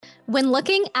When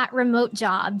looking at remote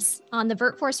jobs on the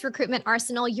VirtForce Recruitment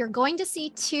Arsenal, you're going to see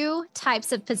two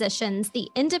types of positions: the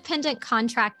independent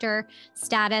contractor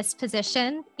status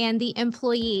position and the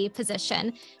employee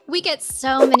position. We get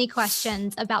so many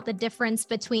questions about the difference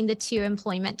between the two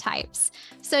employment types.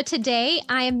 So today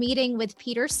I am meeting with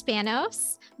Peter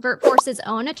Spanos, VirtForce's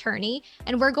own attorney,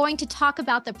 and we're going to talk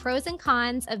about the pros and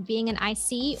cons of being an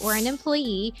IC or an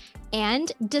employee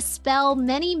and dispel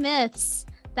many myths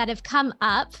that have come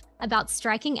up about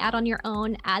striking out on your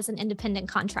own as an independent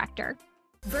contractor.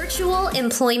 Virtual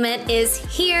employment is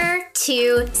here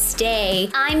to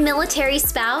stay. I'm military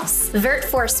spouse,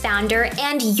 VirtForce founder,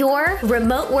 and your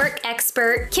remote work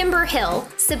expert, Kimber Hill.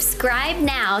 Subscribe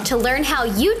now to learn how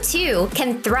you too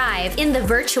can thrive in the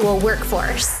virtual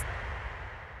workforce.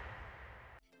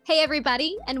 Hey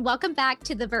everybody, and welcome back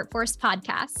to the VirtForce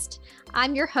podcast.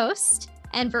 I'm your host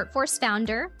and VirtForce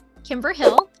founder, Kimber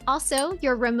Hill, also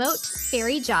your remote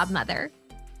fairy job mother.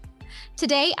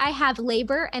 Today, I have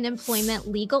labor and employment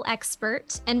legal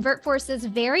expert and VirtForce's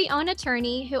very own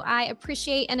attorney who I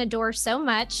appreciate and adore so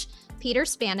much, Peter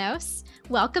Spanos.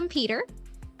 Welcome, Peter.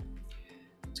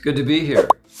 It's good to be here.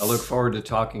 I look forward to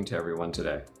talking to everyone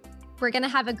today. We're going to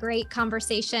have a great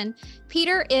conversation.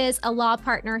 Peter is a law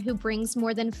partner who brings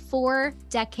more than 4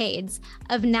 decades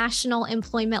of national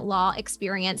employment law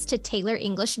experience to Taylor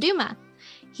English Duma.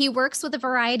 He works with a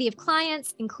variety of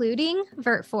clients, including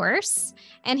VirtForce,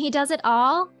 and he does it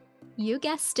all, you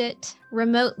guessed it,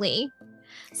 remotely.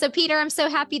 So Peter, I'm so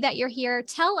happy that you're here.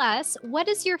 Tell us, what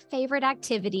is your favorite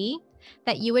activity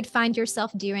that you would find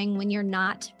yourself doing when you're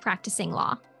not practicing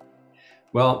law?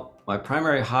 Well, my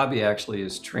primary hobby actually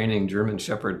is training German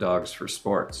Shepherd dogs for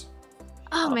sports.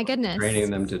 Oh my goodness.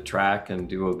 Training them to track and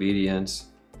do obedience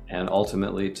and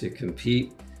ultimately to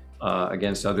compete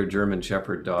against other German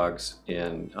Shepherd dogs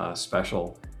in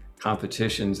special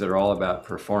competitions that are all about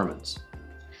performance.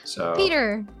 So,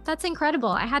 Peter, that's incredible.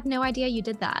 I had no idea you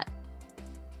did that.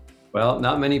 Well,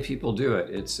 not many people do it.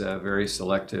 It's a very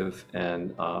selective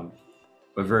and a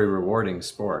very rewarding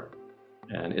sport.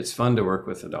 And it's fun to work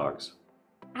with the dogs.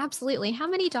 Absolutely. How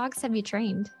many dogs have you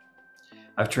trained?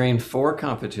 I've trained 4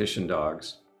 competition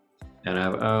dogs, and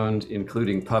I've owned,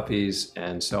 including puppies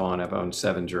and so on, I've owned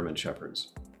 7 German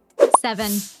Shepherds.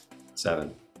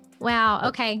 7. Wow.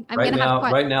 Okay.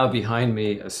 Right now, behind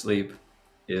me asleep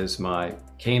is my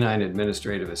canine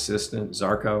administrative assistant,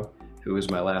 Zarko, who was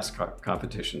my last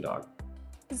competition dog.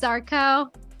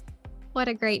 Zarko. What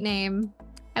a great name.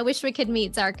 I wish we could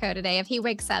meet Zarko today. If he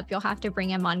wakes up, you'll have to bring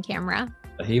him on camera.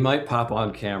 He might pop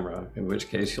on camera, in which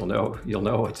case you'll know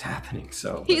what's happening.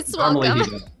 So he's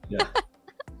welcome. Yeah.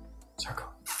 Zarko.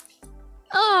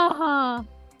 Oh.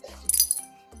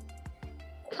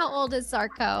 How old is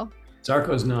Zarko?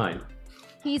 Zarko's 9.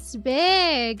 He's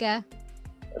big. Yeah,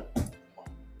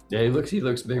 he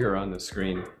looks bigger on the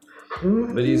screen,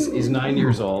 but he's 9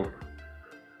 years old.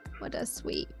 What a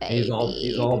sweet baby.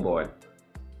 He's all boy.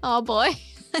 Oh boy,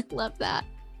 I love that.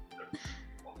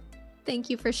 Thank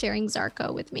you for sharing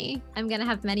Zarko with me. I'm gonna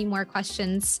have many more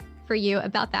questions for you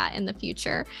about that in the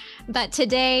future. But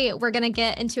today we're gonna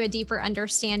get into a deeper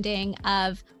understanding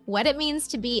of what it means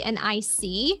to be an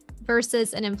IC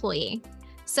versus an employee.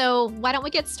 So why don't we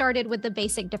get started with the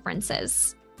basic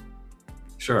differences?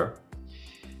 Sure.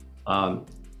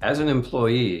 As an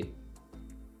employee,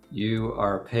 you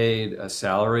are paid a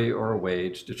salary or a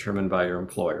wage determined by your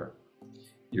employer.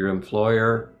 Your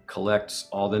employer collects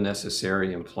all the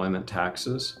necessary employment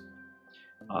taxes,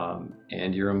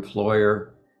 and your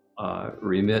employer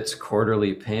remits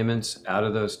quarterly payments out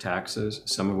of those taxes,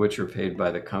 some of which are paid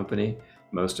by the company,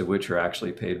 most of which are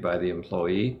actually paid by the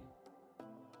employee.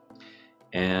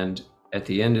 And at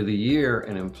the end of the year,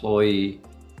 an employee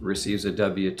receives a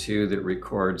W-2 that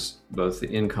records both the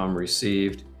income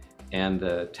received and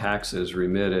the taxes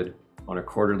remitted on a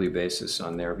quarterly basis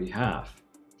on their behalf.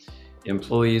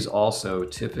 Employees also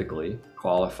typically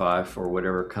qualify for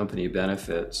whatever company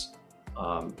benefits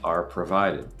are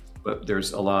provided, but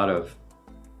there's a lot of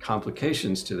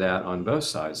complications to that on both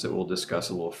sides that we'll discuss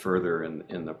a little further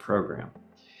in the program.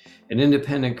 An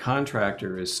independent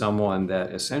contractor is someone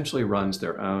that essentially runs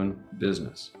their own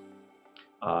business.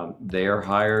 They are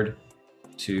hired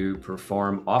to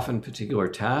perform often particular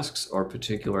tasks or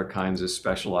particular kinds of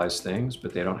specialized things,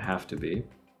 but they don't have to be.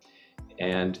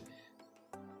 And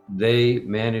they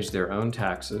manage their own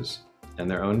taxes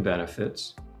and their own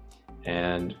benefits.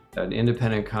 And an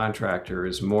independent contractor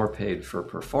is more paid for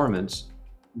performance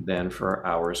than for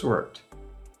hours worked.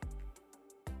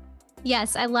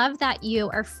 Yes, I love that you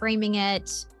are framing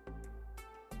it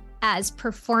as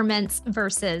performance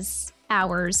versus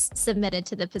hours submitted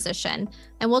to the position.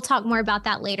 And we'll talk more about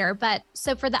that later. But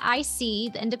so for the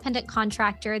IC, the independent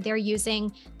contractor, they're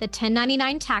using the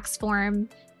 1099 tax form.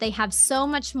 They have so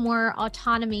much more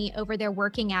autonomy over their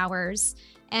working hours.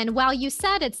 And while you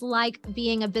said it's like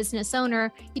being a business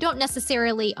owner, you don't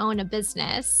necessarily own a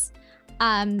business.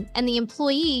 And the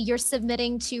employee, you're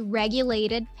submitting to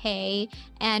regulated pay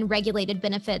and regulated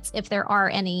benefits if there are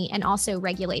any, and also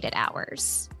regulated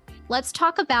hours. Let's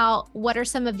talk about what are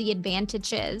some of the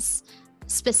advantages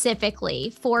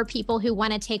specifically for people who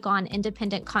want to take on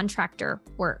independent contractor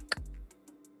work.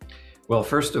 Well,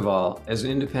 first of all, as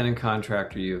an independent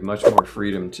contractor, you have much more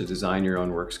freedom to design your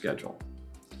own work schedule.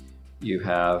 You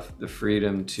have the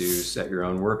freedom to set your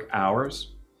own work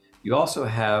hours. You also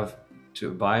have,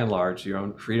 by and large, your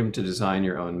own freedom to design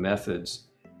your own methods.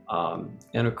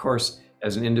 And of course,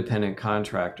 as an independent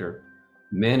contractor,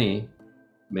 many,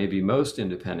 maybe most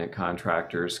independent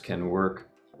contractors can work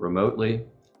remotely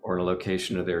or in a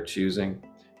location of their choosing,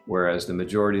 whereas the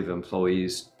majority of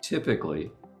employees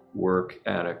typically work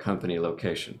at a company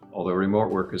location, although remote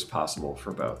work is possible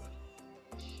for both.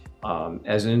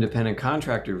 As an independent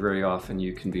contractor, very often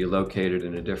you can be located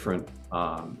in a different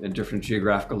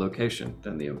geographical location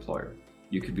than the employer.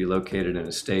 You could be located in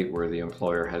a state where the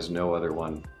employer has no other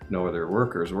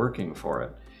workers working for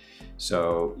it.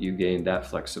 So you gain that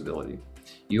flexibility.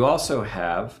 You also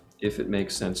have, if it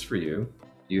makes sense for you,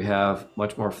 you have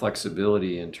much more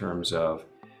flexibility in terms of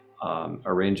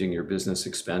arranging your business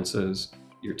expenses,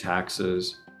 your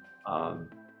taxes.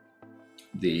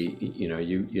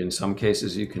 In some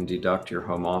cases you can deduct your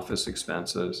home office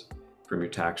expenses from your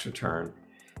tax return.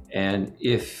 And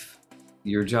if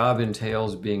your job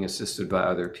entails being assisted by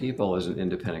other people as an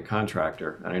independent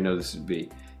contractor, and I know this would be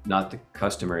not the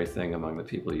customary thing among the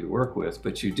people you work with,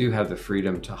 but you do have the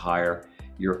freedom to hire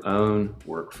your own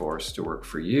workforce to work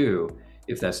for you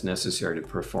if that's necessary to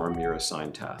perform your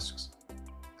assigned tasks.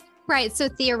 Right. So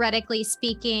theoretically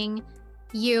speaking,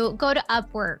 you go to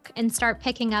Upwork and start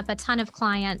picking up a ton of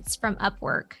clients from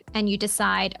Upwork, and you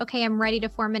decide, okay, I'm ready to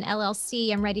form an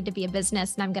LLC, I'm ready to be a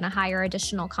business, and I'm going to hire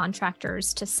additional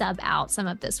contractors to sub out some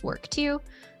of this work too,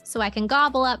 so I can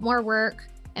gobble up more work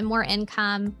and more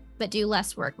income, but do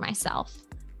less work myself.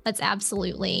 That's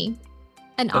absolutely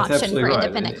an option for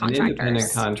independent contractors. An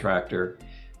independent contractor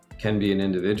can be an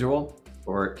individual,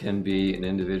 or it can be an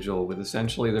individual with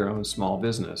essentially their own small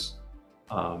business,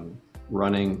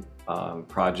 running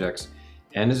projects.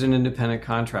 And as an independent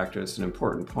contractor, it's an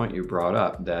important point you brought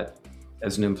up, that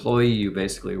as an employee, you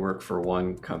basically work for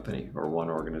one company or one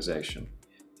organization.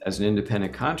 As an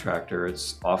independent contractor,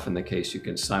 it's often the case you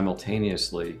can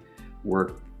simultaneously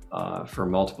work for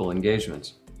multiple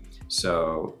engagements.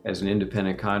 So as an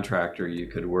independent contractor, you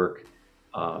could work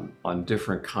on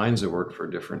different kinds of work for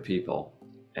different people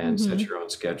and set your own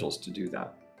schedules to do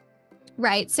that.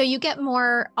 Right. So you get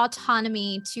more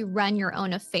autonomy to run your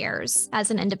own affairs as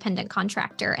an independent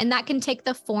contractor. And that can take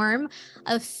the form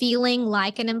of feeling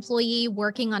like an employee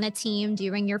working on a team,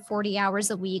 doing your 40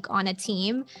 hours a week on a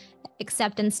team,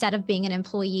 except instead of being an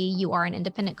employee, you are an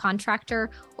independent contractor.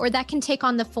 Or that can take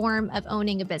on the form of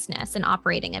owning a business and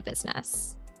operating a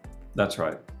business. That's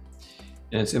right.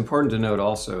 And it's important to note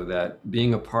also that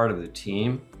being a part of the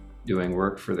team, doing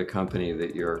work for the company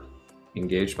that you're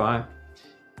engaged by,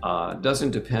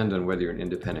 doesn't depend on whether you're an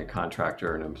independent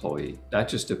contractor or an employee. That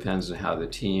just depends on how the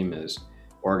team is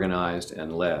organized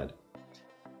and led.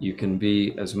 You can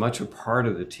be as much a part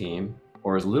of the team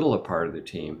or as little a part of the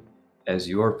team as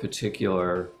your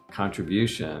particular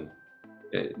contribution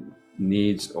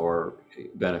needs or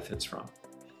benefits from.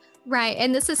 Right.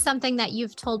 And this is something that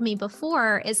you've told me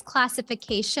before, is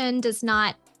classification does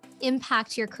not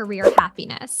impact your career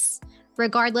happiness.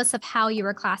 Regardless of how you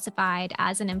were classified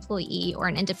as an employee or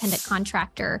an independent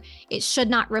contractor, it should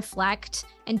not reflect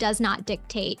and does not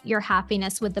dictate your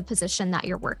happiness with the position that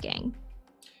you're working.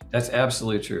 That's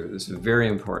absolutely true. This is a very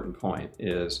important point,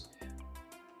 is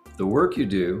the work you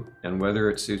do and whether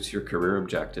it suits your career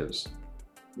objectives,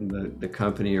 the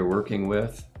company you're working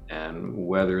with, and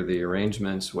whether the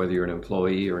arrangements, whether you're an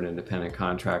employee or an independent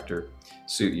contractor,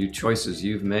 suit you, choices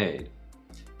you've made,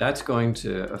 that's going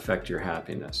to affect your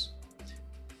happiness.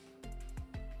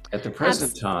 At the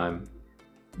present time,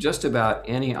 just about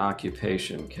any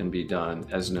occupation can be done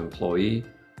as an employee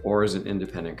or as an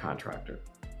independent contractor.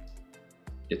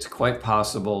 It's quite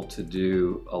possible to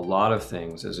do a lot of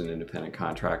things as an independent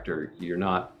contractor. You're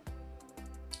not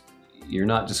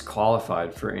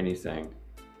disqualified for anything.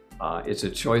 It's a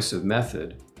choice of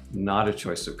method, not a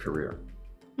choice of career.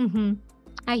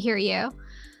 I hear you.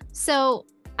 So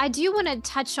I do want to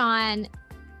touch on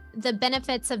the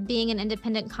benefits of being an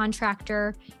independent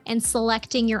contractor and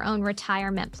selecting your own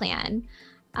retirement plan.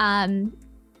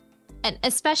 And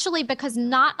especially because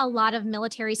not a lot of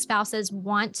military spouses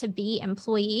want to be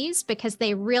employees because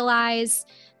they realize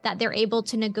that they're able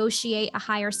to negotiate a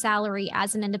higher salary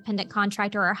as an independent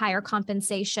contractor or higher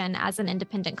compensation as an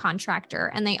independent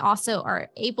contractor. And they also are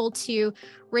able to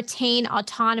retain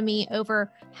autonomy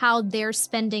over how they're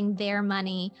spending their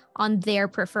money on their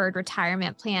preferred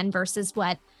retirement plan versus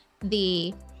what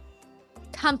the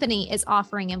company is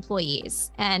offering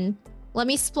employees. And let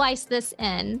me splice this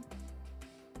in.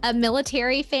 A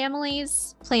military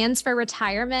family's plans for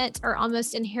retirement are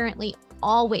almost inherently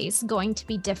always going to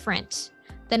be different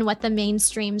than what the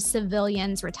mainstream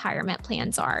civilians' retirement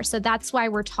plans are. So that's why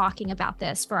we're talking about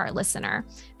this for our listener.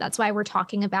 That's why we're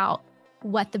talking about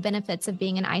what the benefits of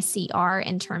being an IC are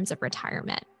in terms of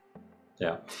retirement.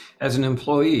 Yeah. As an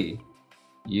employee,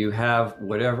 you have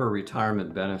whatever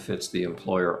retirement benefits the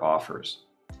employer offers,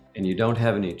 and you don't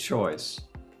have any choice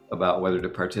about whether to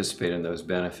participate in those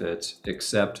benefits,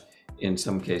 except in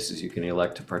some cases you can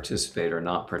elect to participate or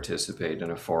not participate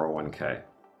in a 401k.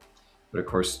 But of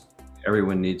course,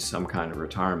 everyone needs some kind of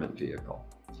retirement vehicle.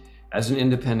 As an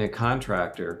independent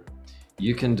contractor,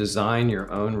 you can design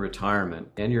your own retirement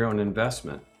and your own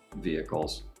investment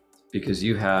vehicles because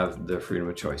you have the freedom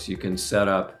of choice. You can set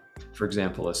up, for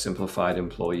example, a simplified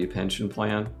employee pension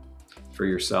plan for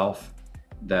yourself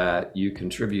that you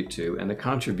contribute to, and the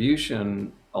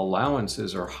contribution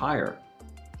allowances are higher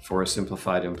for a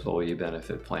simplified employee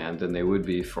benefit plan than they would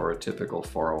be for a typical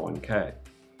 401k.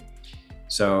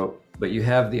 So, but you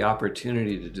have the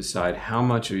opportunity to decide how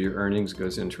much of your earnings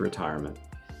goes into retirement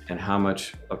and how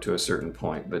much up to a certain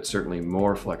point, but certainly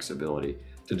more flexibility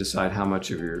to decide how much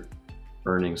of your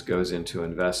earnings goes into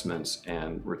investments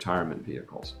and retirement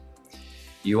vehicles.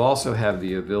 You also have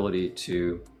the ability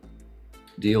to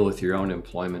deal with your own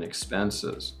employment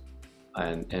expenses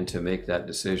and to make that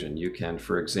decision. You can,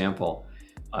 for example,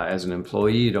 as an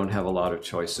employee, you don't have a lot of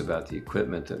choice about the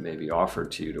equipment that may be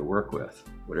offered to you to work with,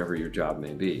 whatever your job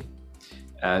may be.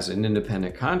 As an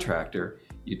independent contractor,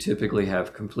 you typically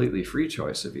have completely free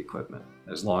choice of equipment,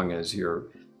 as long as you're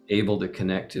able to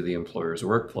connect to the employer's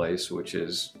workplace, which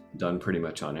is done pretty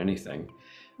much on anything.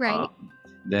 Right.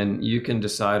 Then you can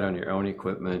decide on your own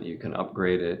equipment, you can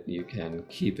upgrade it, you can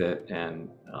keep it and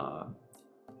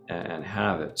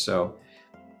have it. So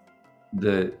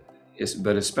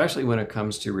but especially when it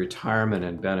comes to retirement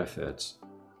and benefits,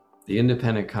 the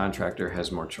independent contractor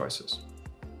has more choices.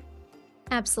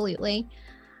 Absolutely.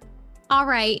 All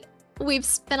right. We've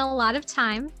spent a lot of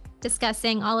time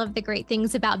discussing all of the great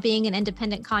things about being an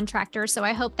independent contractor. So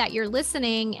I hope that you're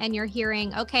listening and you're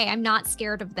hearing, okay, I'm not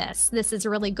scared of this. This is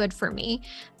really good for me.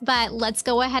 But let's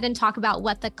go ahead and talk about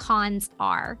what the cons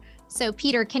are. So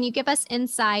Peter, can you give us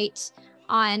insight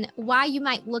on why you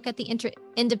might look at the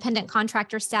independent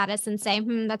contractor status and say,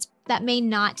 that may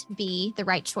not be the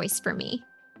right choice for me?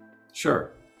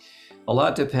 Sure. A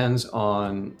lot depends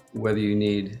on whether you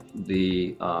need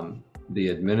the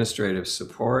administrative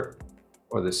support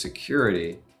or the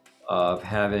security of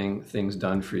having things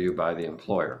done for you by the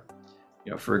employer.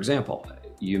 For example,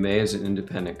 you may, as an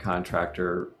independent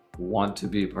contractor, want to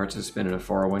be a participant in a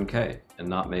 401k and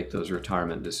not make those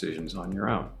retirement decisions on your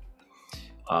own.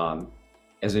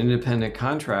 As an independent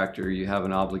contractor, you have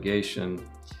an obligation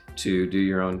to do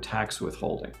your own tax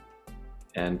withholding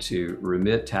and to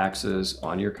remit taxes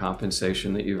on your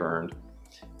compensation that you've earned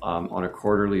on a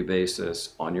quarterly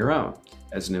basis on your own.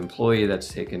 As an employee, that's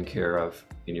taken care of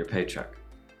in your paycheck.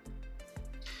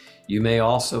 You may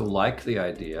also like the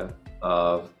idea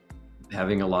of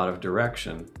having a lot of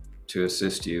direction to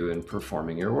assist you in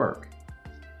performing your work.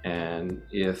 And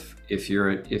if you're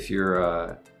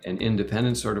an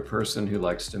independent sort of person who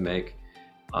likes to make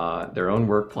their own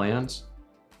work plans,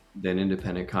 then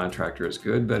independent contractor is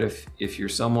good. But if you're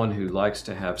someone who likes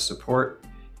to have support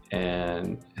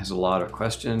and has a lot of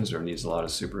questions or needs a lot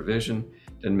of supervision,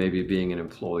 then maybe being an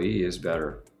employee is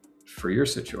better for your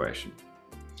situation.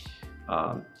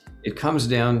 It comes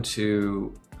down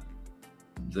to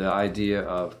the idea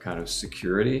of kind of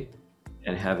security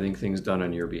and having things done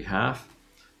on your behalf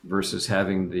versus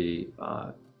having the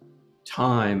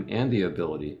time and the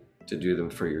ability to do them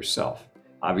for yourself.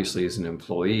 Obviously, as an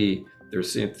employee,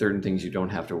 there's certain things you don't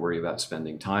have to worry about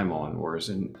spending time on, whereas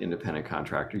an independent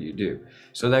contractor you do.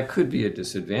 So that could be a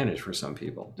disadvantage for some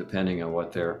people, depending on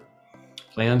what their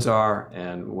plans are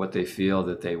and what they feel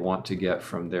that they want to get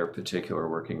from their particular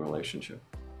working relationship.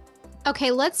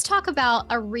 Okay, let's talk about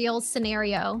a real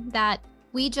scenario that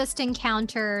we just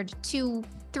encountered 2-3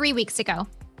 weeks ago.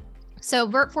 So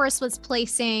VirtForce was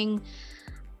placing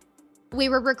we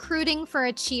were recruiting for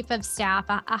a chief of staff,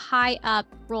 a high up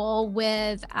role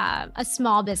with a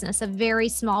small business, a very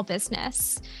small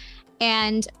business.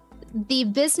 And the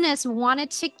business wanted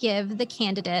to give the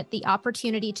candidate the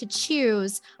opportunity to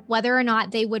choose whether or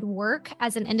not they would work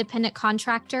as an independent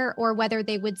contractor or whether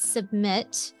they would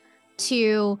submit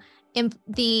to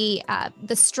the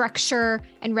structure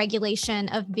and regulation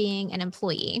of being an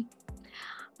employee.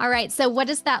 All right, so what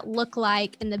does that look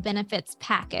like in the benefits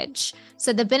package?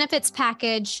 So the benefits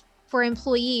package for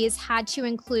employees had to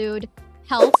include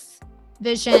health,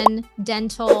 vision,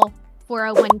 dental,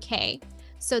 401k.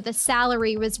 So the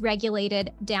salary was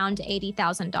regulated down to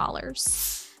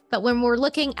 $80,000. But when we're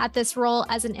looking at this role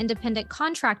as an independent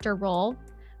contractor role,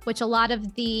 which a lot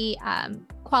of the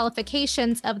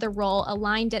qualifications of the role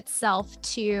aligned itself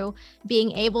to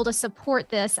being able to support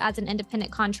this as an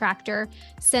independent contractor,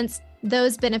 since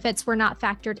those benefits were not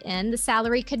factored in, the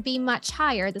salary could be much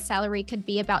higher. The salary could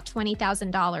be about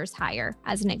 $20,000 higher,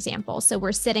 as an example. So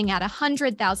we're sitting at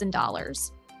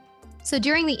 $100,000. So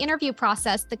during the interview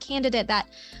process, the candidate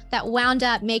that wound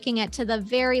up making it to the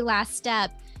very last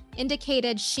step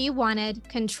indicated she wanted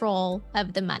control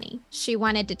of the money. She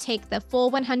wanted to take the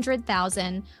full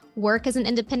 $100,000, work as an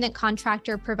independent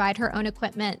contractor, provide her own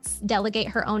equipment, delegate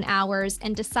her own hours,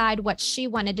 and decide what she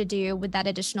wanted to do with that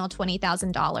additional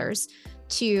 $20,000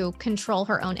 to control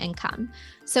her own income.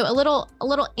 So a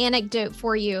little anecdote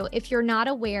for you, if you're not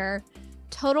aware,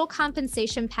 total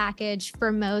compensation package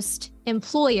for most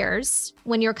employers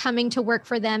when you're coming to work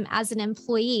for them as an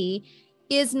employee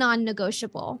is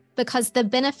non-negotiable because the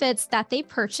benefits that they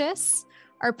purchase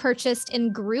are purchased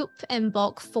in group and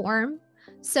bulk form.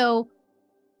 So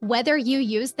whether you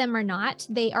use them or not,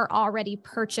 they are already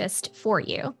purchased for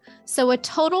you. So a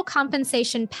total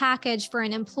compensation package for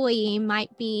an employee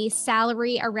might be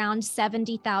salary around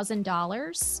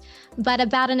 $70,000, but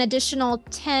about an additional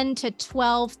 $10,000 to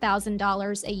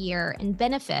 $12,000 a year in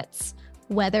benefits,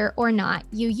 whether or not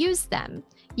you use them.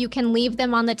 You can leave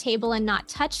them on the table and not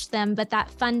touch them, but that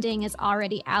funding is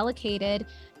already allocated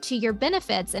to your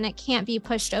benefits and it can't be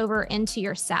pushed over into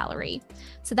your salary.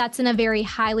 So that's in a very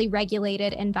highly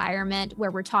regulated environment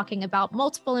where we're talking about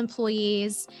multiple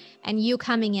employees and you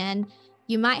coming in.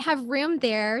 You might have room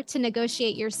there to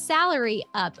negotiate your salary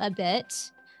up a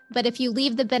bit, but if you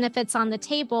leave the benefits on the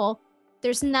table,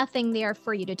 there's nothing there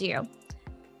for you to do.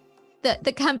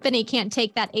 The company can't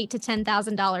take that $8,000 to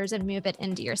 $10,000 and move it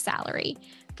into your salary.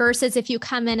 Versus if you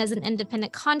come in as an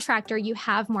independent contractor, you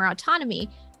have more autonomy.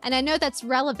 And I know that's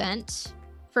relevant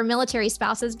for military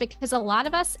spouses because a lot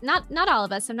of us, not all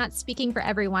of us, I'm not speaking for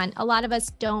everyone, a lot of us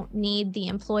don't need the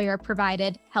employer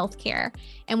provided healthcare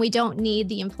and we don't need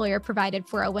the employer provided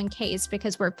 401ks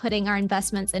because we're putting our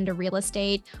investments into real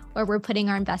estate or we're putting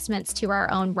our investments to our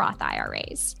own Roth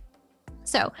IRAs.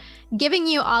 So giving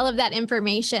you all of that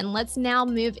information, let's now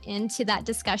move into that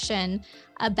discussion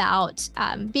about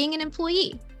being an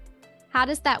employee. How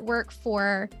does that work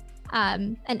for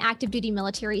an active duty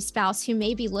military spouse who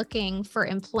may be looking for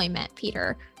employment,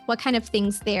 Peter? What kind of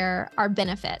things there are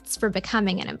benefits for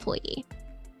becoming an employee?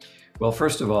 Well,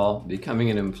 first of all, becoming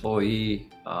an employee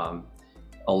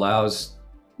allows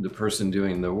the person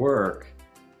doing the work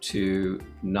to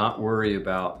not worry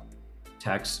about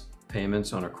tax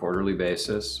payments on a quarterly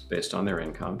basis based on their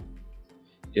income.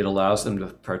 It allows them to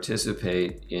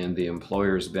participate in the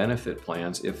employer's benefit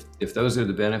plans. If those are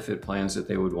the benefit plans that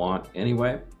they would want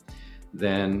anyway,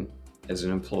 then as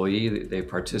an employee, they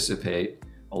participate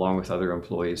along with other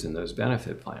employees in those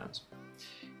benefit plans.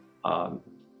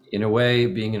 In a way,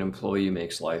 being an employee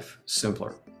makes life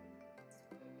simpler.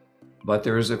 But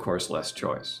there is, of course, less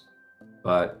choice.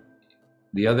 But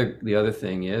the other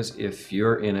thing is, if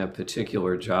you're in a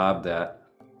particular job that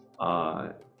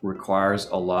requires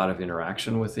a lot of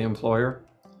interaction with the employer,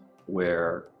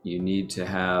 where you need to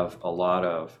have a lot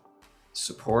of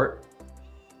support,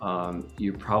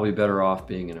 you're probably better off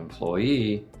being an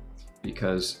employee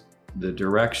because the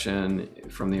direction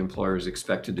from the employer is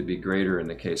expected to be greater in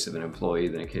the case of an employee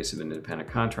than in the case of an independent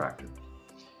contractor.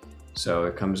 So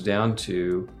it comes down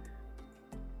to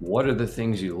what are the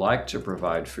things you like to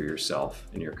provide for yourself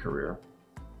in your career,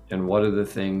 and what are the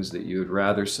things that you would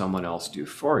rather someone else do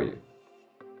for you.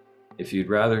 If you'd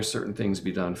rather certain things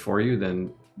be done for you,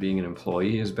 then being an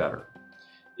employee is better.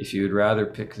 If you'd rather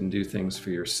pick and do things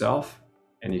for yourself,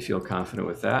 and you feel confident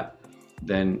with that,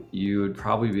 then you would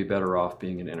probably be better off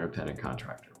being an independent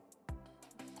contractor.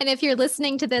 And if you're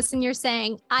listening to this and you're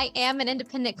saying, I am an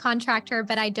independent contractor,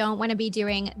 but I don't want to be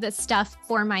doing this stuff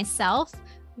for myself,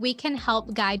 we can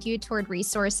help guide you toward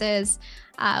resources.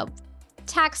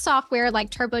 Tax software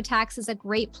like TurboTax is a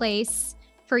great place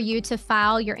for you to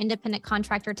file your independent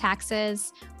contractor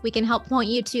taxes. We can help point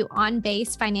you to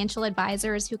on-base financial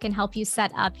advisors who can help you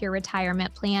set up your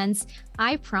retirement plans.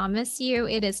 I promise you,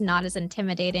 it is not as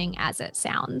intimidating as it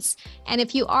sounds. And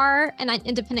if you are an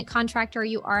independent contractor,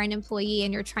 you are an employee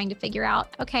and you're trying to figure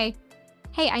out, okay,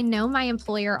 hey, I know my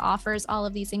employer offers all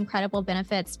of these incredible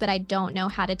benefits, but I don't know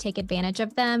how to take advantage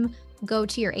of them, go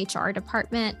to your HR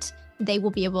department. They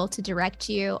will be able to direct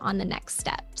you on the next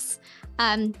steps.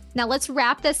 Now let's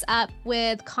wrap this up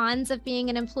with cons of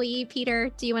being an employee. Peter,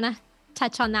 do you want to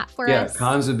touch on that for us? Yeah,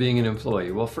 cons of being an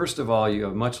employee. Well, first of all, you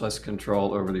have much less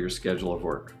control over your schedule of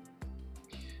work.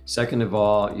 Second of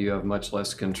all, you have much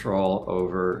less control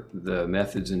over the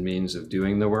methods and means of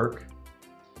doing the work.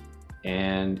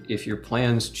 And if your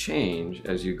plans change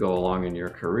as you go along in your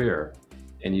career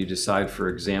and you decide, for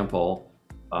example,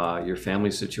 your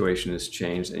family situation has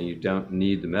changed and you don't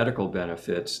need the medical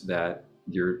benefits that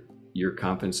your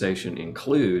compensation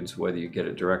includes, whether you get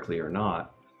it directly or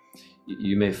not,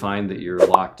 you may find that you're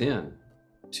locked in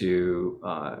to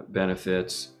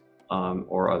benefits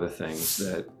or other things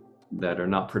that are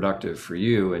not productive for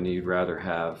you, and you'd rather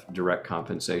have direct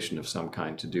compensation of some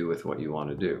kind to do with what you want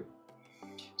to do.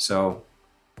 So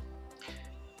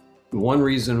one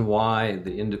reason why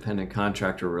the independent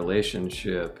contractor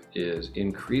relationship is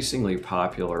increasingly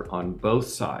popular on both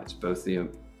sides, both the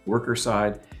worker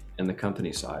side and the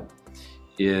company side,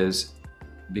 is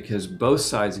because both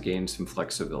sides gain some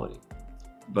flexibility.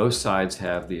 Both sides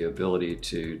have the ability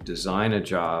to design a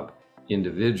job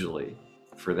individually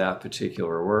for that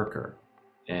particular worker.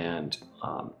 And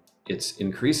it's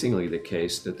increasingly the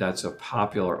case that that's a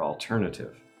popular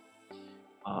alternative.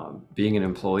 Being an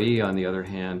employee, on the other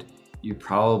hand, you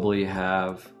probably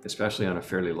have, especially on a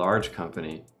fairly large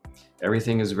company,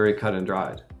 everything is very cut and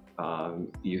dried.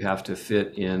 You have to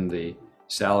fit in the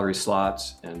salary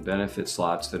slots and benefit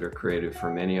slots that are created for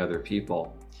many other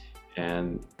people.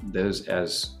 And those,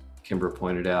 as Kimber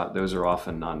pointed out, those are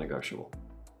often non-negotiable.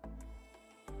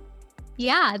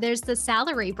 Yeah, there's the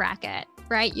salary bracket,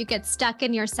 right? You get stuck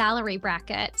in your salary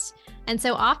bracket. And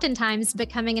so oftentimes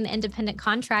becoming an independent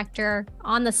contractor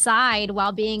on the side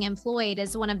while being employed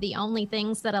is one of the only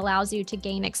things that allows you to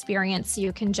gain experience so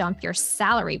you can jump your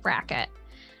salary bracket.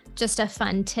 Just a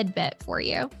fun tidbit for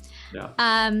you.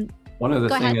 Yeah. One other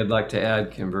thing I'd like to add,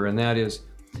 Kimber, and that is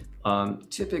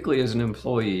typically as an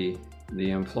employee, the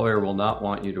employer will not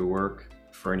want you to work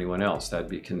for anyone else. That'd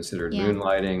be considered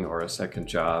moonlighting or a second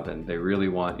job, and they really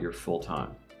want your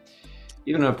full-time.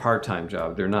 Even a part-time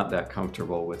job, they're not that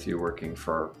comfortable with you working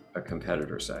for a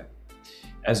competitor, say.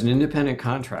 As an independent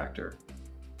contractor,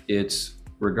 it's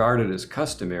regarded as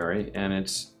customary, and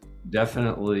it's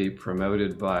definitely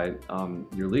promoted by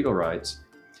your legal rights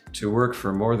to work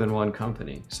for more than one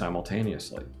company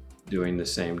simultaneously doing the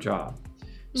same job.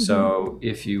 Mm-hmm. So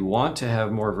if you want to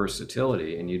have more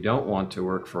versatility and you don't want to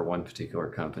work for one particular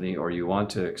company, or you want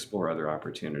to explore other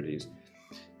opportunities,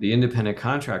 the independent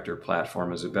contractor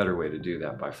platform is a better way to do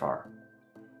that by far.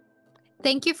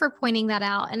 Thank you for pointing that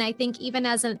out. And I think even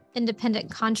as an independent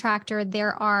contractor,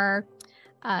 there are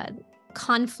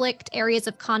areas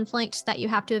of conflict that you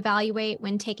have to evaluate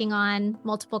when taking on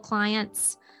multiple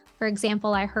clients. For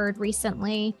example, I heard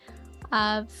recently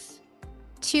of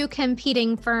two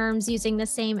competing firms using the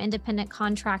same independent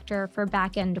contractor for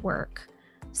back-end work.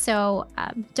 So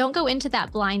don't go into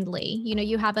that blindly. You know,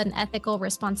 you have an ethical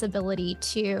responsibility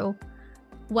to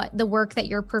the work that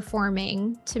you're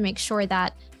performing to make sure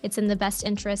that it's in the best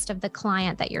interest of the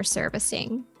client that you're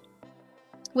servicing,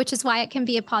 which is why it can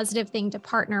be a positive thing to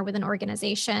partner with an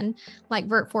organization like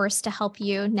VertForce to help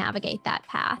you navigate that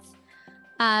path.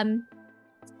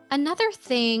 Another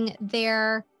thing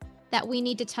there that we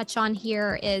need to touch on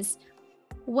here is,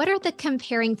 what are the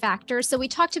comparing factors? So we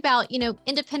talked about,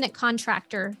 independent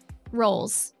contractor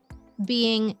roles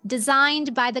being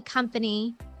designed by the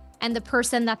company and the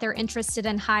person that they're interested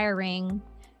in hiring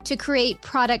to create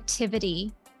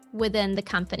productivity within the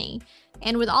company.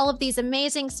 And with all of these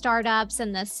amazing startups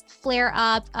and this flare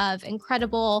up of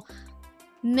incredible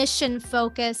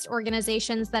mission-focused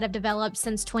organizations that have developed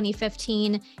since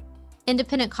 2015,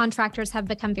 independent contractors have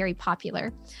become very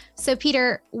popular. So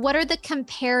Peter, what are the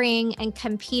comparing and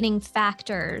competing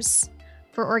factors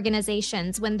for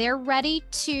organizations when they're ready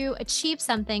to achieve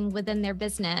something within their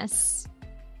business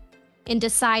in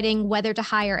deciding whether to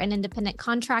hire an independent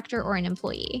contractor or an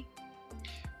employee?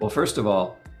 Well, first of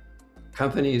all,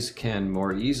 companies can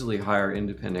more easily hire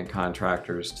independent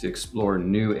contractors to explore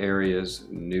new areas,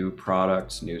 new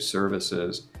products, new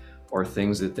services, or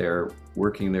things that they're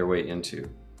working their way into.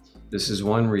 This is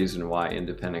one reason why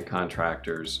independent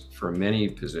contractors for many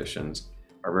positions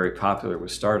are very popular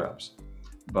with startups.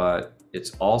 but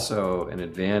it's also an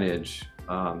advantage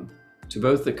to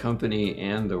both the company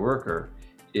and the worker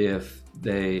if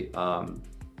they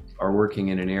are working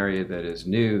in an area that is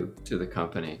new to the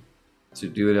company, to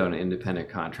do it on an independent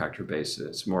contractor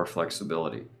basis. More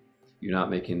flexibility. You're not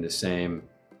making the same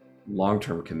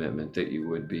long-term commitment that you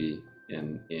would be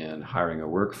in hiring a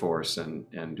workforce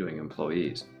and doing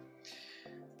employees.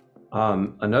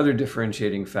 Another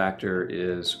differentiating factor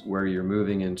is where you're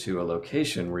moving into a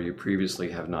location where you previously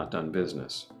have not done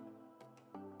business.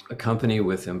 A company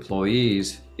with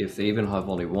employees, if they even have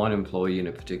only one employee in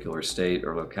a particular state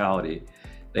or locality,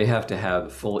 they have to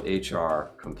have full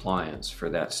HR compliance for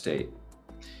that state.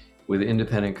 With an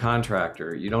independent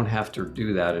contractor, you don't have to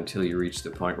do that until you reach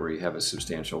the point where you have a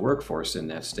substantial workforce in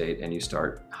that state and you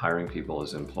start hiring people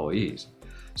as employees.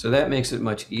 So that makes it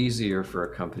much easier for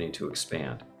a company to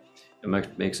expand.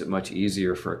 It makes it much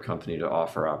easier for a company to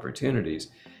offer opportunities,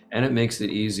 and it makes it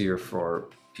easier for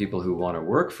people who want to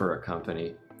work for a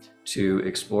company to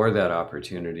explore that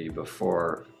opportunity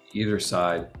before either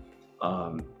side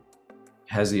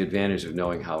has the advantage of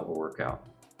knowing how it will work out.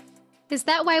 Is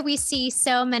that why we see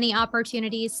so many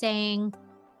opportunities saying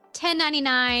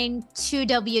 1099 to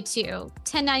W-2,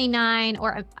 1099,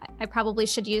 or I probably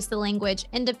should use the language,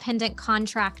 independent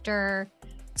contractor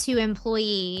to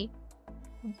employee,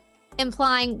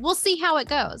 implying we'll see how it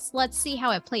goes. Let's see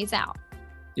how it plays out.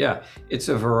 Yeah, it's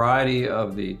a variety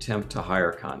of the temp to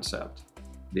hire concept.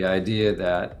 The idea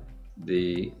that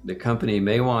the company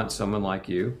may want someone like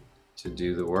you to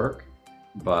do the work,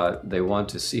 but they want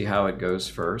to see how it goes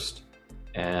first.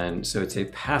 And so it's a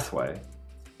pathway.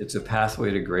 It's a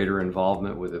pathway to greater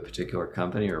involvement with a particular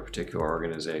company or a particular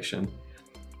organization.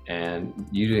 And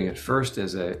you doing it first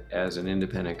as an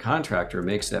independent contractor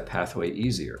makes that pathway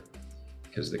easier,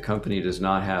 because the company does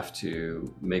not have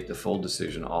to make the full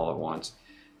decision all at once.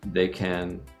 They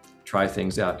can try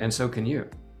things out, and so can you.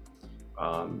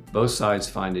 Both sides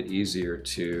find it easier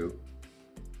to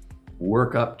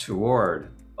work up toward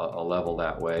a level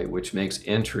that way, which makes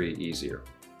entry easier.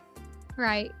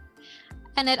 Right.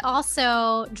 And it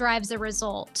also drives a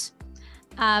result.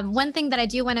 One thing that I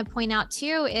do want to point out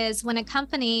too is when a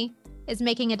company is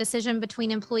making a decision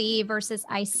between employee versus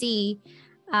IC,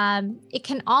 it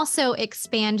can also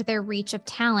expand their reach of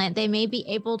talent. They may be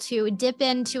able to dip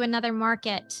into another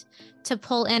market to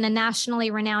pull in a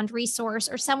nationally renowned resource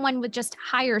or someone with just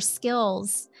higher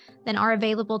skills than are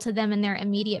available to them in their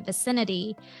immediate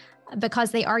vicinity,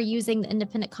 because they are using the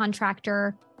independent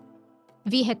contractor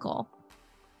vehicle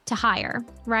to hire,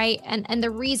 right? And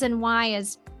the reason why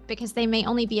is because they may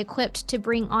only be equipped to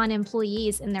bring on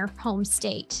employees in their home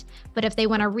state. But if they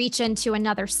want to reach into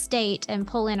another state and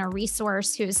pull in a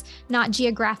resource who's not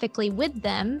geographically with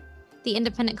them, the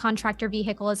independent contractor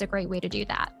vehicle is a great way to do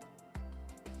that.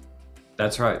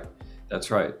 That's right.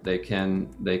 That's right. They can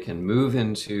move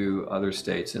into other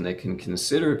states and they can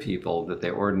consider people that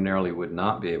they ordinarily would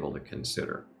not be able to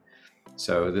consider.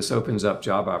 So this opens up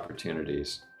job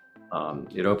opportunities.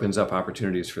 It opens up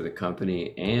opportunities for the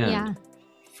company and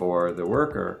for the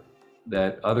worker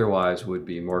that otherwise would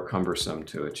be more cumbersome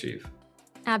to achieve.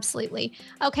 Absolutely.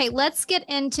 Okay, let's get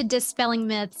into dispelling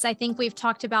myths. I think we've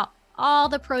talked about all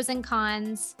the pros and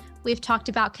cons. We've talked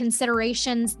about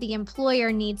considerations the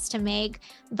employer needs to make,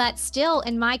 but still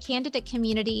in my candidate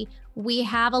community, we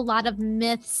have a lot of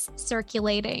myths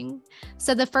circulating.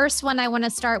 So the first one I want to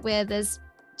start with is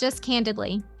just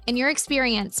candidly, in your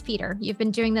experience, Peter, you've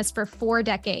been doing this for 4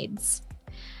 decades.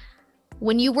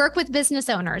 When you work with business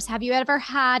owners, have you ever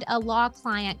had a law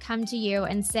client come to you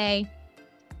and say,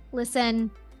 listen,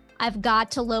 I've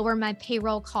got to lower my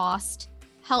payroll cost.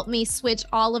 Help me switch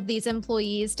all of these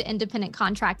employees to independent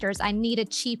contractors. I need a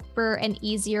cheaper and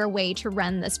easier way to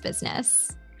run this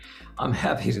business. I'm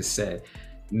happy to say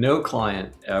no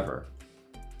client ever,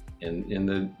 in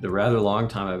the rather long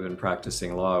time I've been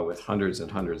practicing law with hundreds and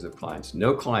hundreds of clients,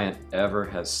 no client ever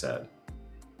has said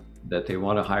that they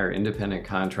want to hire independent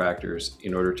contractors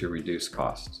in order to reduce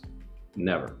costs.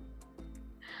 Never.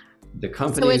 The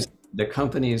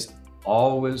companies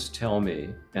always tell me,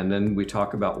 and then we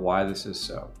talk about why this is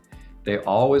so. They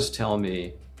always tell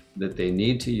me that they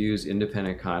need to use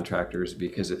independent contractors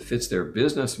because it fits their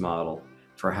business model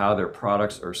for how their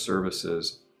products or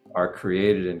services are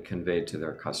created and conveyed to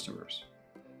their customers.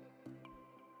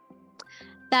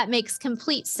 That makes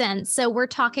complete sense. So we're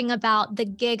talking about the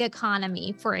gig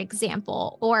economy, for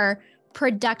example, or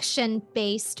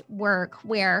production-based work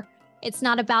where it's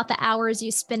not about the hours you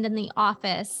spend in the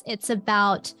office. It's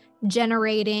about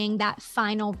generating that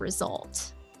final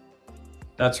result.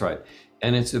 That's right.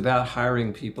 And it's about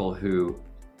hiring people who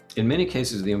in many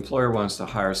cases, the employer wants to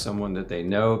hire someone that they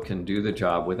know can do the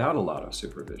job without a lot of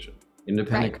supervision.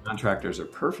 Independent contractors are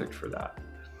perfect for that.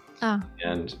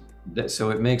 And so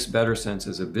it makes better sense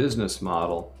as a business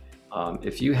model.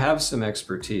 If you have some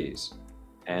expertise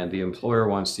and the employer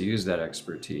wants to use that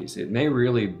expertise, it may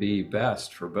really be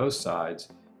best for both sides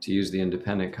to use the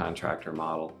independent contractor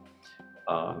model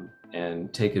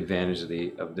and take advantage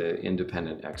of the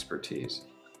independent expertise.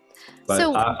 But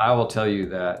so, I will tell you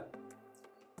that,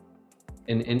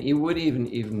 and it would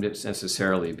even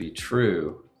necessarily be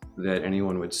true that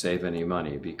anyone would save any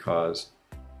money, because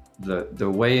the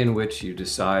way in which you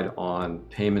decide on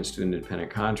payments to an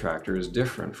independent contractor is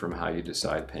different from how you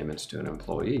decide payments to an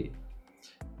employee.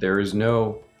 There's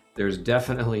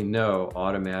definitely no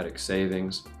automatic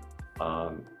savings.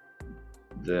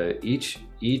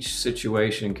 Each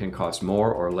situation can cost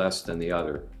more or less than the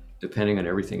other, depending on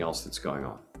everything else that's going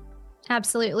on.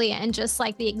 Absolutely. And just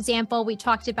like the example we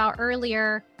talked about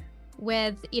earlier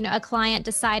with, a client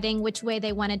deciding which way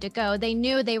they wanted to go, they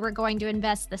knew they were going to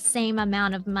invest the same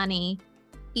amount of money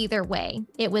either way.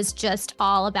 It was just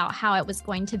all about how it was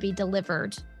going to be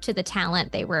delivered to the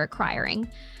talent they were acquiring.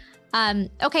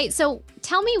 Okay, so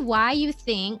tell me why you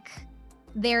think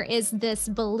there is this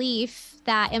belief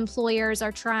that employers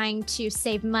are trying to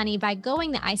save money by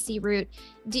going the IC route.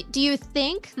 Do you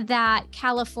think that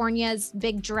California's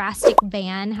big drastic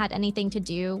ban had anything to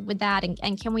do with that?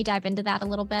 And can we dive into that a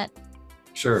little bit?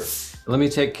 Sure. Let me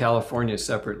take California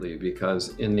separately,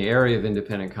 because in the area of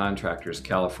independent contractors,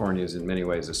 California is in many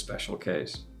ways a special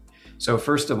case. So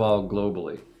first of all,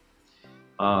 globally,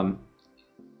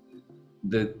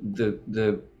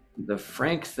 the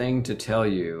frank thing to tell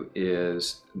you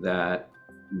is that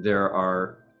there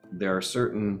are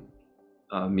certain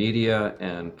media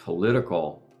and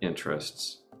political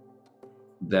interests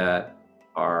that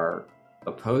are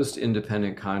opposed to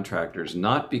independent contractors,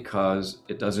 not because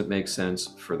it doesn't make sense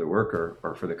for the worker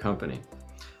or for the company,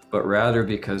 but rather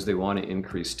because they want to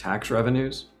increase tax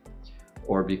revenues,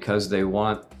 or because they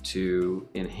want to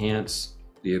enhance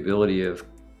the ability of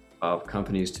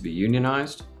companies to be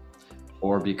unionized,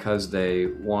 or because they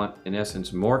want, in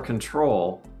essence, more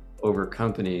control over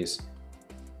companies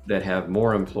that have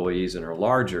more employees and are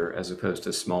larger as opposed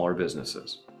to smaller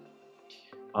businesses.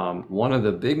 One of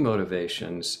the big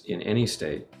motivations in any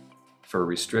state for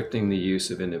restricting the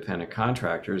use of independent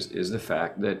contractors is the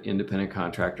fact that independent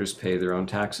contractors pay their own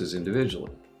taxes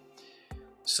individually.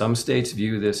 Some states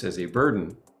view this as a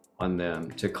burden on them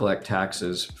to collect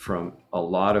taxes from a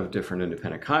lot of different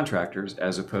independent contractors,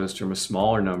 as opposed to a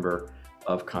smaller number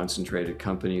of concentrated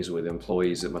companies with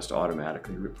employees that must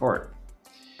automatically report.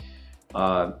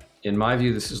 In my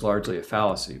view, this is largely a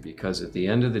fallacy, because at the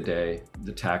end of the day,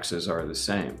 the taxes are the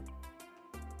same.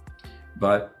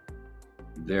 But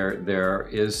there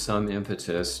is some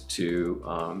impetus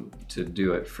to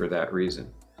do it for that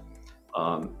reason.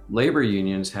 Labor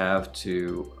unions have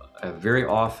very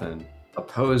often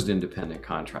opposed independent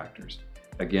contractors.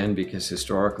 Again, because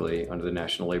historically, under the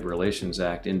National Labor Relations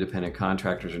Act, independent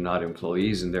contractors are not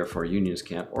employees, and therefore unions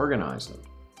can't organize them.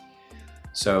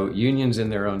 So unions, in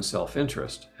their own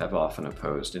self-interest, have often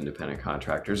opposed independent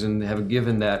contractors and have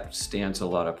given that stance a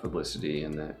lot of publicity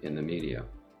in the media.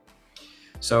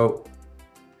 So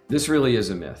this really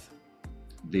is a myth.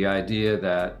 The idea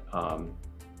that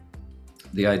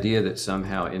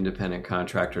somehow independent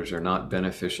contractors are not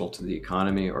beneficial to the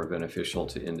economy or beneficial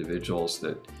to individuals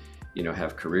that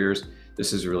have careers,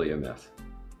 this is really a myth.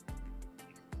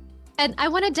 And I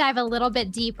want to dive a little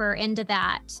bit deeper into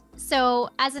that. So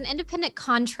as an independent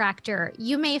contractor,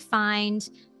 you may find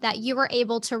that you are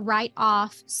able to write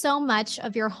off so much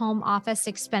of your home office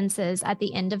expenses at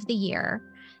the end of the year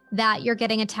that you're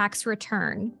getting a tax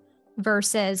return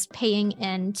versus paying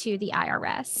into the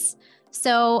IRS.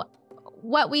 So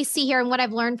what we see here, and what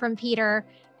I've learned from Peter,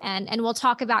 and we'll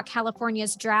talk about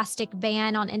California's drastic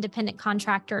ban on independent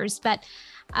contractors, but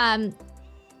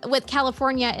with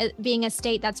California being a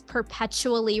state that's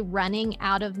perpetually running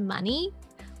out of money,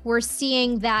 we're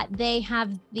seeing that they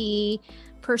have the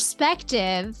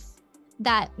perspective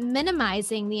that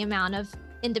minimizing the amount of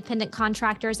independent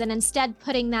contractors and instead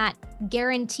putting that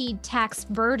guaranteed tax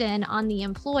burden on the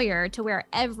employer, to where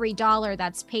every dollar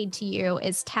that's paid to you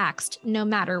is taxed no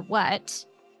matter what.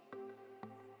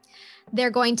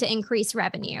 They're going to increase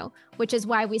revenue, which is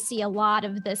why we see a lot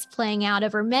of this playing out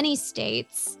over many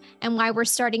states, and why we're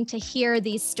starting to hear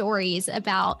these stories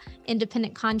about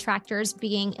independent contractors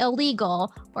being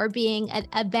illegal or being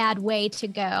a bad way to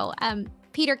go.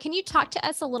 Peter, can you talk to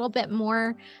us a little bit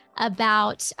more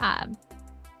about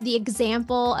the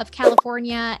example of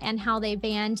California and how they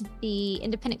banned the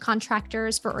independent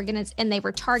contractors for and they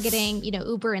were targeting,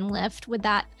 Uber and Lyft with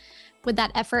that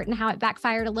effort, and how it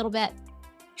backfired a little bit?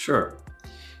 Sure.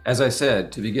 As I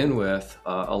said, to begin with,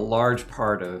 a large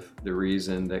part of the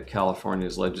reason that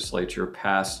California's legislature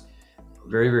passed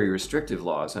very, very restrictive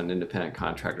laws on independent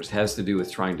contractors has to do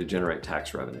with trying to generate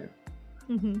tax revenue.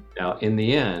 Mm-hmm. Now, in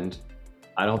the end,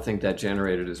 I don't think that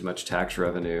generated as much tax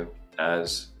revenue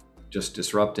as just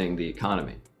disrupting the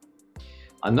economy.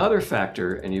 Another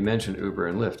factor, and you mentioned Uber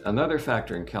and Lyft, another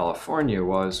factor in California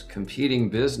was competing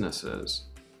businesses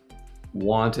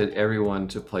wanted everyone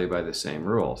to play by the same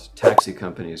rules. Taxi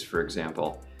companies, for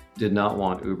example, did not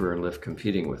want Uber and Lyft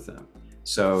competing with them.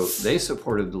 So they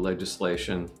supported the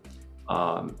legislation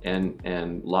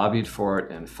and lobbied for it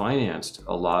and financed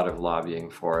a lot of lobbying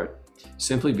for it,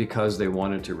 simply because they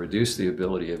wanted to reduce the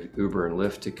ability of Uber and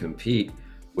Lyft to compete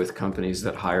with companies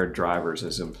that hired drivers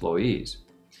as employees.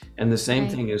 And the same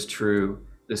thing is true.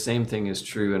 The same thing is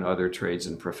true in other trades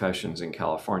and professions in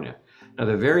California. Now,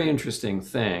 the very interesting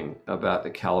thing about the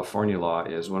California law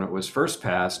is when it was first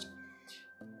passed,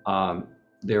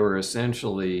 there's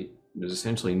essentially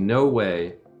no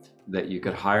way that you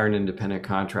could hire an independent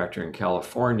contractor in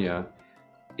California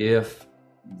if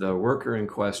the worker in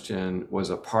question was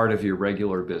a part of your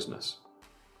regular business.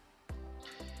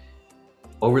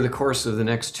 Over the course of the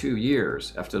next 2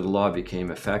 years after the law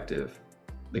became effective,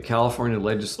 the California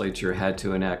legislature had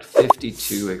to enact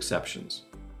 52 exceptions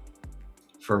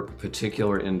for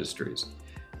particular industries,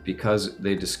 because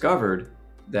they discovered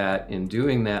that in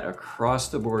doing that across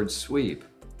the board sweep,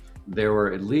 there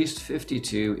were at least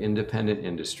 52 independent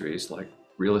industries like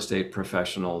real estate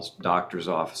professionals, doctors'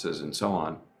 offices, and so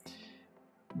on,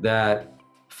 that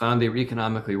found they were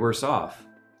economically worse off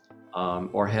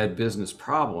or had business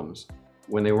problems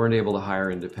when they weren't able to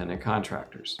hire independent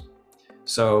contractors.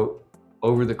 So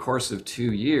over the course of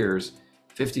 2 years,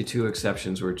 52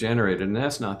 exceptions were generated, and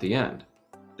that's not the end.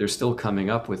 They're still coming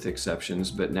up with exceptions,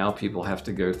 but now people have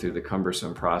to go through the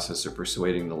cumbersome process of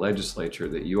persuading the legislature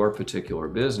that your particular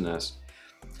business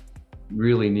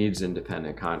really needs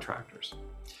independent contractors.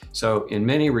 So in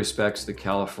many respects, the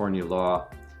California law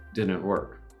didn't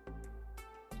work.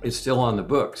 It's still on the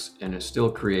books, and it still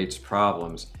creates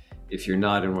problems if you're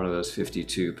not in one of those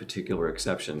 52 particular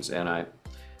exceptions. And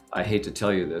I hate to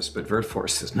tell you this, but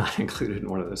VertForce is not included in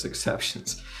one of those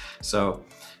exceptions. So,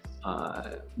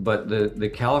 but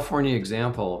the California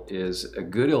example is a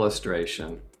good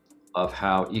illustration of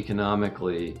how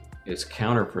economically it's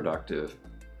counterproductive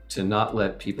to not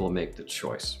let people make the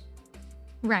choice.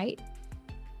 Right.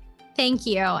 Thank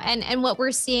you. And what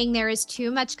we're seeing there is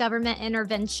too much government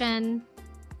intervention,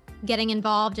 getting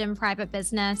involved in private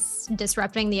business,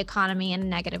 disrupting the economy in a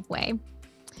negative way.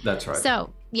 That's right.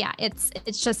 So yeah, it's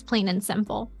just plain and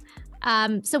simple.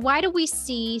 So why do we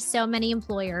see so many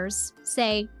employers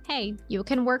say, hey, you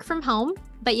can work from home,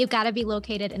 but you've got to be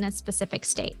located in a specific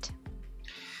state?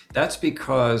 That's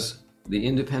because the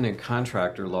independent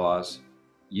contractor laws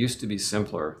used to be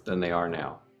simpler than they are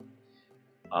now.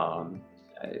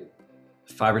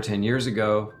 5 or 10 years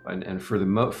ago, and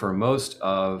for most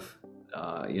of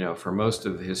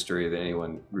the history that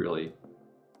anyone really,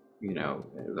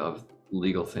 of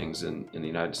legal things in the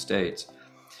United States,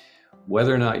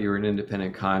 whether or not you were an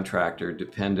independent contractor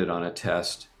depended on a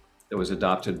test that was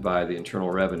adopted by the Internal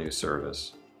Revenue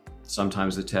Service.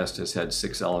 Sometimes the test has had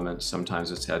 6 elements, sometimes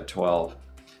it's had 12,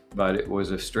 but it was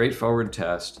a straightforward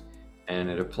test and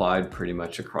it applied pretty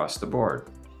much across the board.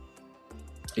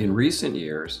 In recent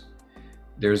years,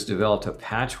 there's developed a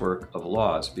patchwork of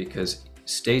laws because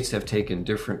states have taken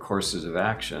different courses of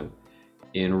action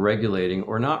in regulating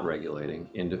or not regulating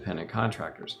independent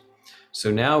contractors. So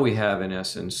now we have, in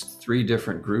essence, 3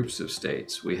 different groups of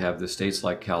states. We have the states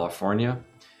like California,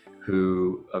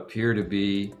 who appear to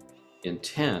be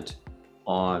intent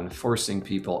on forcing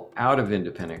people out of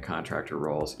independent contractor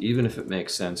roles, even if it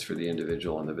makes sense for the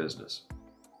individual and the business.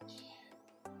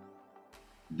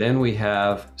 Then we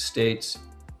have states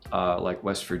like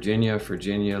West Virginia,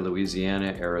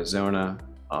 Louisiana, Arizona,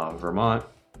 Vermont,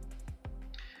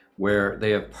 where they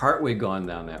have partway gone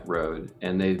down that road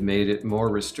and they've made it more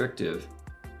restrictive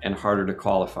and harder to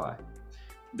qualify.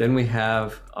 Then we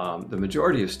have the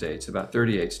majority of states, about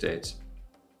 38 states,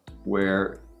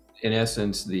 where in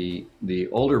essence the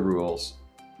older rules,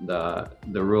 the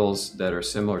rules that are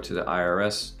similar to the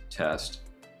IRS test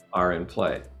are in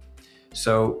play.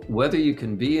 So whether you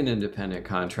can be an independent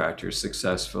contractor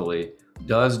successfully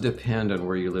does depend on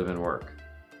where you live and work.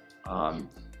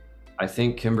 I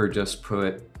think Kimber just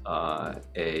put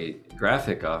a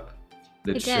graphic up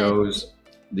that shows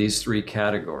these 3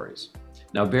 categories.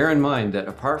 Now, bear in mind that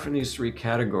apart from these three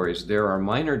categories, there are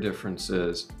minor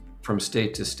differences from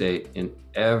state to state in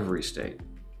every state.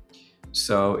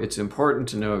 So it's important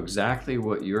to know exactly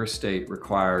what your state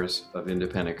requires of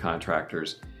independent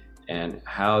contractors and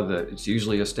how it's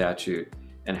usually a statute,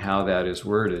 and how that is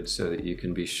worded so that you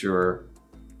can be sure,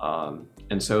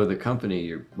 and so the company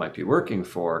you might be working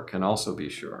for can also be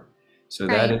sure. So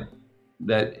Right.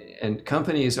 and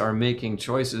companies are making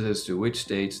choices as to which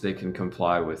states they can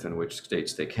comply with and which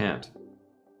states they can't.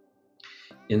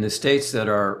 In the states that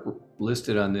are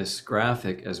listed on this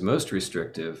graphic as most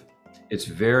restrictive, it's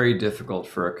very difficult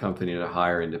for a company to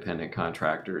hire independent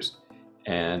contractors,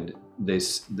 and they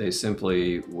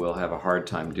simply will have a hard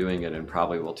time doing it and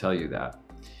probably will tell you that.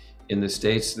 In the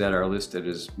states that are listed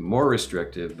as more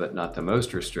restrictive but not the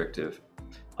most restrictive,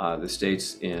 the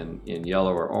states in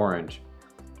yellow or orange,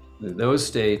 those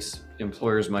states,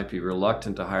 employers might be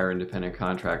reluctant to hire independent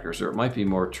contractors, or it might be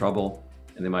more trouble,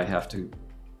 and they might have to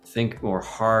think more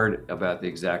hard about the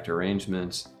exact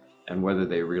arrangements and whether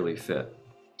they really fit.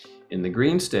 In the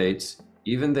green states,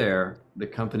 even there, the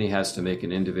company has to make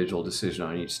an individual decision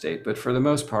on each state. But for the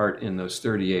most part, in those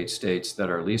 38 states that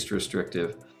are least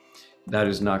restrictive, that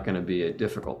is not going to be a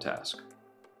difficult task.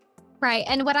 Right.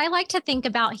 And what I like to think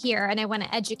about here, and I want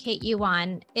to educate you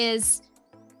on, is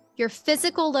your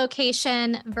physical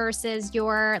location versus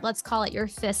your, let's call it your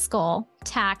fiscal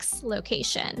tax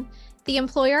location. The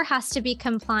employer has to be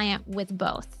compliant with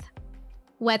both.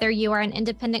 Whether you are an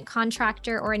independent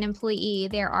contractor or an employee,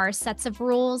 there are sets of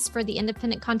rules for the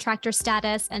independent contractor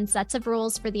status and sets of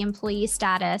rules for the employee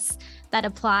status that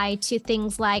apply to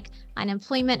things like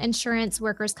unemployment insurance,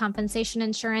 workers' compensation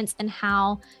insurance, and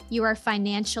how you are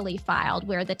financially filed,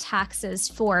 where the taxes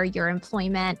for your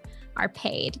employment are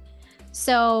paid.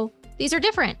 So these are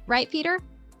different, right, Peter?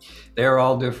 They're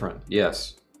all different,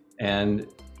 yes. And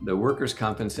the workers'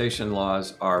 compensation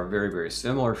laws are very, very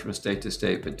similar from state to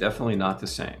state, but definitely not the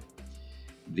same.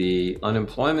 The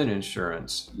unemployment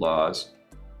insurance laws,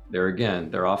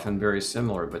 they're often very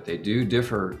similar, but they do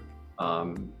differ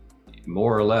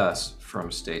more or less from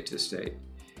state to state.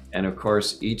 And of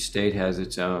course, each state has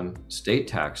its own state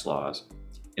tax laws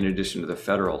in addition to the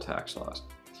federal tax laws.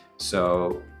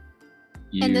 So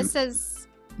you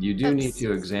do need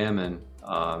to examine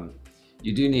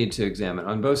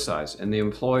on both sides, and the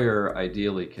employer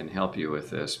ideally can help you with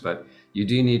this, but you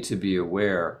do need to be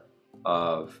aware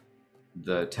of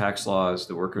the tax laws,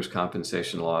 the workers'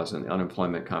 compensation laws, and the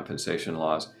unemployment compensation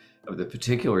laws of the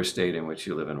particular state in which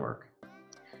you live and work.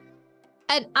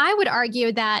 And I would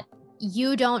argue that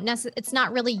it's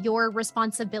not really your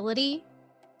responsibility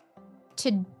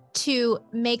to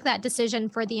make that decision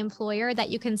for the employer, that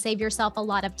you can save yourself a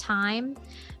lot of time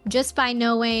just by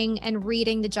knowing and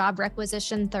reading the job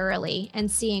requisition thoroughly and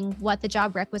seeing what the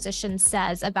job requisition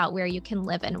says about where you can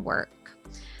live and work.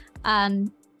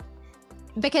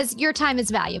 Because your time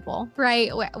is valuable,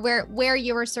 right? Where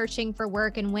you are searching for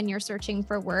work and when you're searching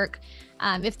for work.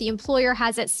 If the employer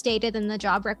has it stated in the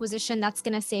job requisition, that's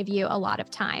going to save you a lot of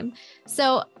time.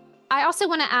 So I also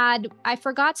want to add, I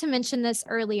forgot to mention this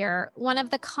earlier. One of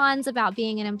the cons about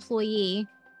being an employee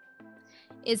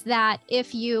is that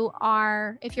if your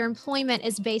employment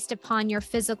is based upon your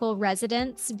physical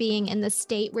residence being in the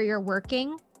state where you're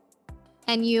working,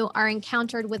 and you are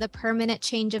encountered with a permanent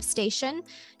change of station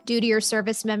due to your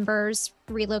service member's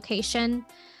relocation,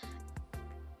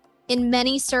 in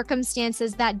many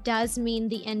circumstances, that does mean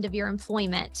the end of your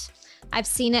employment. I've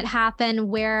seen it happen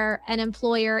where an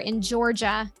employer in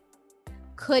Georgia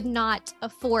could not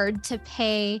afford to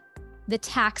pay the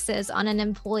taxes on an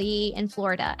employee in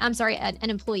Florida. I'm sorry, an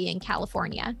employee in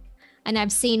California. And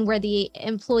I've seen where the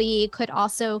employee could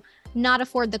also not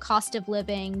afford the cost of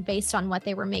living based on what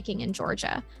they were making in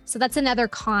Georgia. So that's another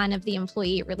con of the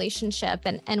employee relationship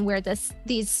and where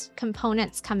these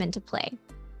components come into play.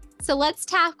 So let's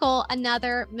tackle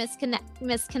another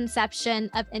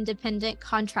misconception of independent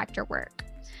contractor work.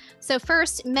 So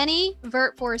first, many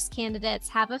VertForce candidates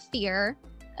have a fear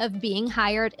of being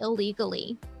hired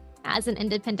illegally as an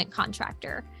independent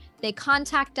contractor. They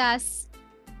contact us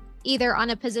either on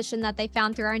a position that they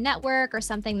found through our network or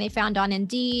something they found on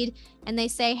Indeed, and they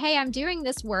say, hey, I'm doing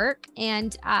this work,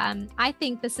 and I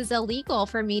think this is illegal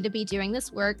for me to be doing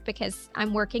this work because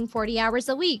I'm working 40 hours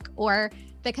a week, or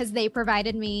because they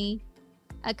provided me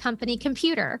a company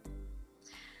computer.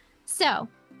 So,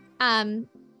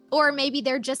 or maybe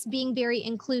they're just being very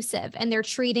inclusive and they're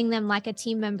treating them like a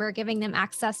team member, giving them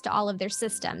access to all of their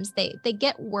systems. They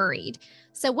get worried.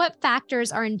 So what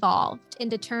factors are involved in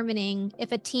determining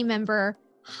if a team member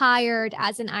hired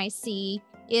as an IC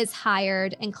is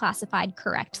hired and classified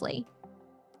correctly?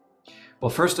 Well,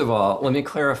 first of all, let me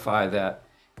clarify that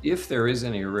if there is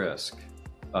any risk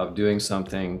of doing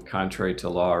something contrary to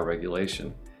law or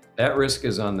regulation, that risk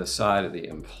is on the side of the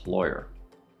employer.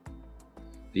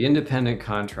 The independent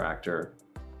contractor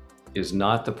is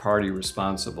not the party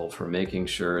responsible for making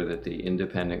sure that the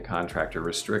independent contractor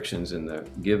restrictions in the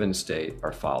given state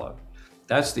are followed.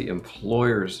 That's the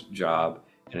employer's job,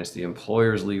 and it's the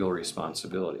employer's legal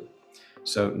responsibility.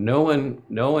 So no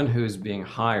one who's being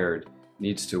hired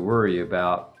needs to worry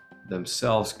about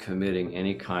themselves committing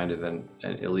any kind of an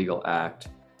illegal act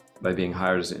by being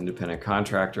hired as an independent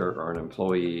contractor or an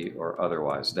employee or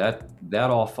otherwise. That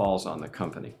all falls on the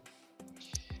company.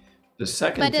 The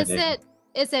second thing,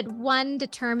 is it one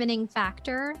determining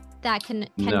factor that can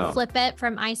No. flip it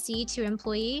from IC to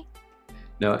employee?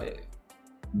 No,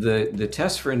 the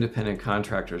tests for independent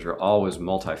contractors are always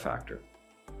multi-factor.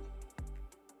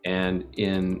 And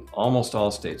in almost all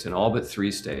states, in all but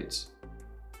 3 states,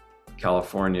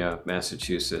 California,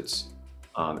 Massachusetts,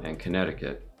 and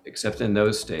Connecticut, except in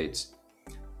those states,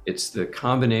 it's the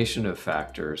combination of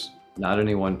factors, not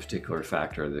any one particular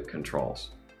factor, that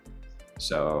controls.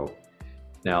 So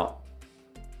now,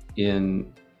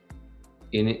 in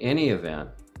any event,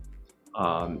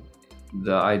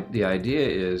 the idea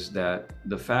is that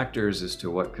the factors as to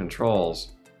what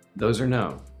controls, those are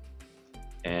known.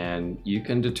 And you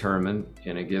can determine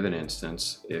in a given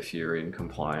instance if you're in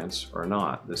compliance or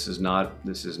not. This is not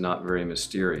very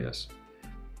mysterious.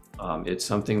 It's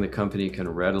something the company can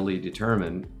readily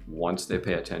determine once they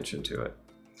pay attention to it.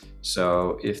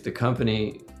 So if the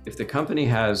company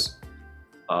has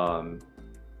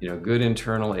good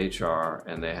internal HR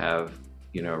and they have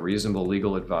reasonable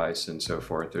legal advice and so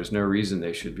forth, there's no reason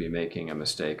they should be making a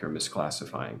mistake or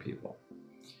misclassifying people.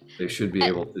 They should be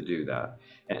able to do that.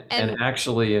 And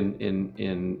actually,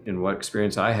 in what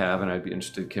experience I have, and I'd be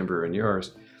interested, Kimber, in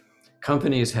yours,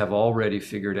 companies have already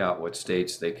figured out what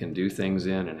states they can do things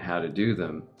in and how to do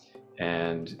them.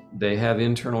 And they have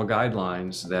internal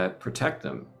guidelines that protect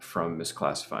them from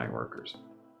misclassifying workers.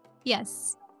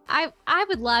 Yes. I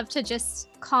would love to just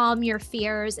calm your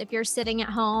fears if you're sitting at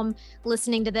home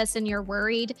listening to this and you're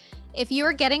worried. If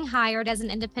you're getting hired as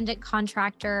an independent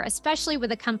contractor, especially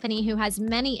with a company who has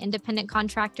many independent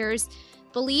contractors,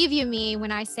 believe you me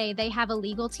when I say they have a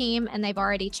legal team and they've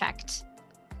already checked.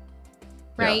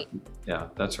 Right? Yeah,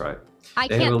 that's right.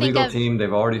 They have a legal team,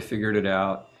 they've already figured it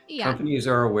out. Yeah. Companies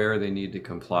are aware they need to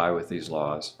comply with these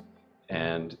laws.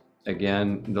 And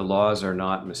again, the laws are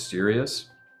not mysterious.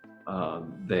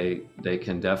 They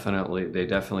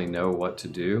definitely know what to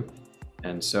do,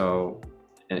 and so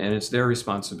it's their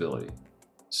responsibility.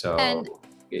 So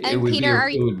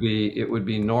it would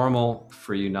be normal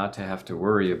for you not to have to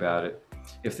worry about it.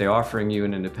 If they're offering you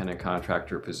an independent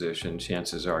contractor position,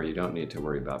 chances are you don't need to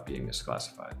worry about being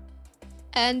misclassified.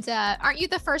 And aren't you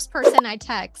the first person I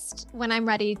text when I'm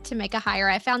ready to make a hire?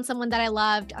 I found someone that I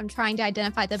loved. I'm trying to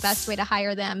identify the best way to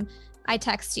hire them. I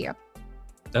text you.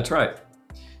 That's right.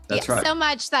 That's right. So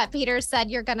much that Peter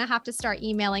said, you're going to have to start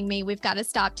emailing me. We've got to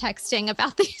stop texting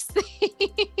about these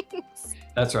things.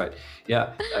 That's right.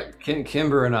 Yeah.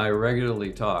 Kimber and I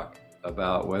regularly talk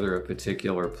about whether a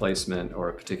particular placement or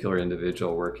a particular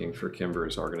individual working for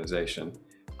Kimber's organization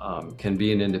can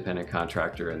be an independent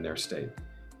contractor in their state.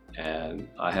 And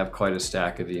I have quite a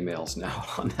stack of emails now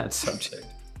on that subject.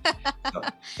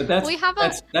 But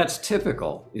that's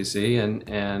typical, you see,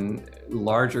 and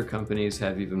larger companies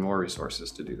have even more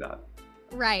resources to do that.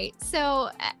 Right.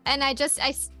 So, and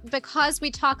because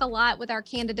we talk a lot with our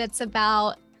candidates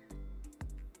about,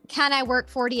 can I work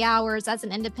 40 hours as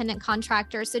an independent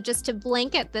contractor? So just to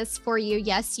blanket this for you,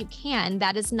 yes, you can.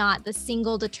 That is not the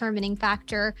single determining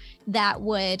factor that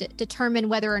would determine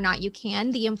whether or not you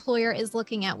can. The employer is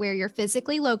looking at where you're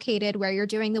physically located, where you're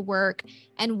doing the work,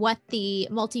 and what the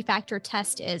multi-factor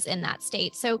test is in that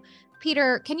state. So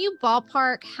Peter, can you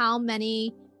ballpark how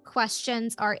many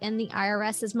questions are in the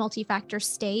IRS's multi-factor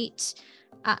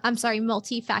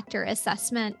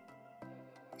assessment?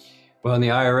 Well, in the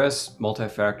IRS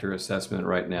multi-factor assessment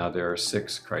right now, there are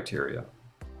 6 criteria.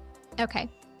 Okay.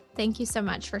 Thank you so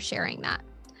much for sharing that.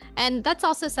 And that's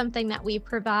also something that we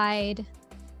provide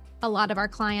a lot of our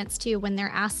clients too when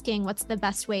they're asking what's the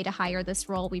best way to hire this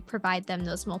role. We provide them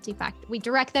those multi-factor. We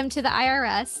direct them to the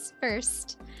IRS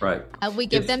first. Right. We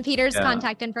give them Peter's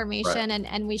contact information, right.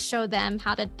 and we show them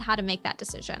how to make that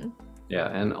decision. Yeah,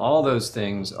 and all those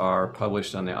things are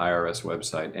published on the IRS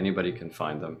website. Anybody can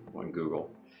find them on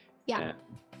Google. Yeah.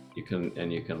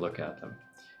 And you can look at them.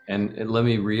 And let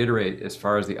me reiterate, as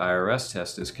far as the IRS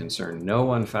test is concerned, no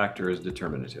one factor is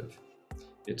determinative.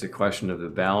 It's a question of the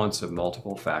balance of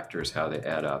multiple factors, how they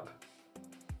add up.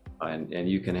 And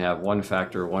you can have one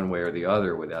factor one way or the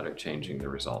other without it changing the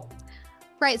result.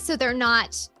 Right. So they're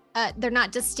not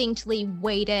distinctly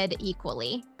weighted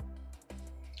equally.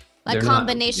 A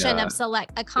combination of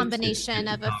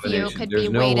a few could be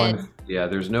weighted.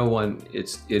 There's no one.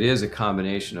 It is a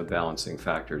combination of balancing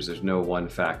factors. There's no one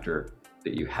factor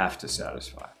that you have to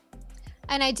satisfy.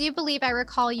 And I do believe I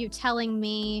recall you telling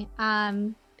me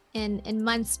in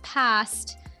months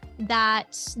past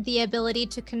that the ability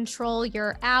to control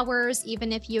your hours,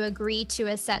 even if you agree to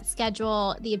a set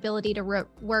schedule, the ability to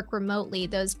work remotely,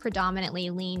 those predominantly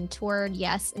lean toward,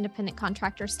 yes, independent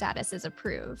contractor status is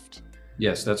approved.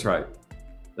 Yes, that's right.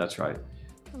 That's right.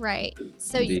 Right.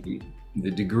 So the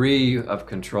degree of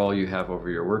control you have over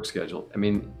your work schedule, I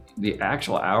mean, the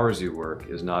actual hours you work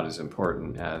is not as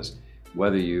important as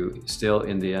whether you still,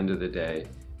 in the end of the day,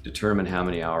 determine how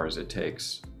many hours it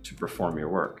takes to perform your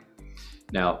work.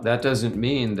 Now, that doesn't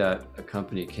mean that a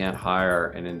company can't hire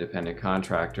an independent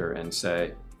contractor and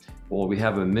say, well, we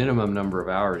have a minimum number of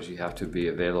hours you have to be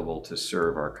available to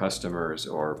serve our customers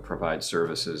or provide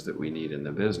services that we need in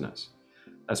the business.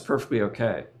 That's perfectly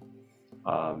okay.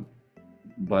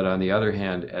 But on the other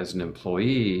hand, as an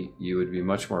employee, you would be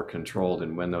much more controlled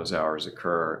in when those hours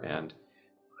occur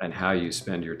and how you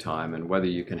spend your time and whether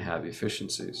you can have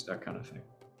efficiencies, that kind of thing.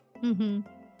 Mm-hmm.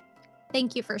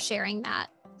 Thank you for sharing that.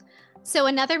 So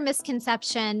another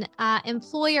misconception,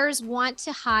 employers want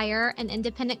to hire an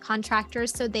independent contractor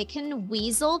so they can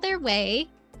weasel their way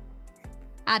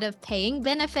out of paying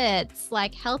benefits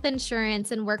like health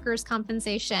insurance and workers'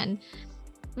 compensation.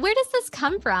 Where does this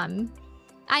come from?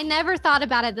 I never thought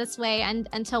about it this way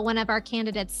until one of our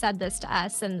candidates said this to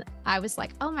us, and I was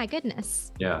like, oh my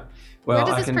goodness. Yeah. Well,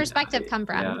 where does this perspective come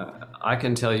from? Yeah, I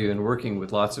can tell you, in working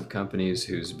with lots of companies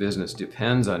whose business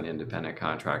depends on independent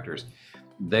contractors,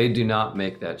 they do not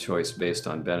make that choice based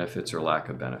on benefits or lack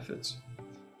of benefits,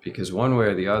 because one way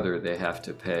or the other, they have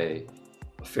to pay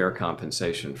a fair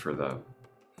compensation for the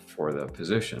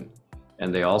position.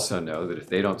 And they also know that if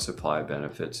they don't supply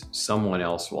benefits, someone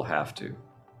else will have to.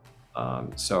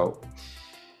 So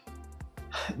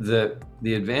the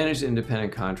advantage to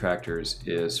independent contractors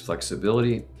is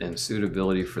flexibility and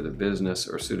suitability for the business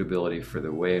or suitability for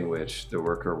the way in which the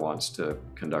worker wants to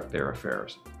conduct their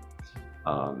affairs.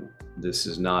 This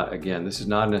is not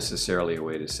necessarily a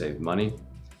way to save money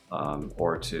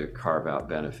or to carve out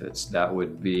benefits. That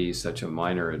would be such a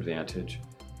minor advantage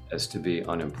as to be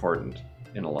unimportant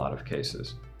in a lot of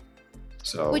cases.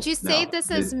 So, would you say this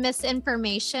is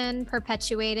misinformation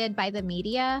perpetuated by the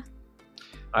media?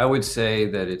 I would say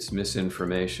that it's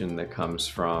misinformation that comes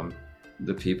from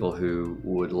the people who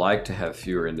would like to have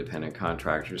fewer independent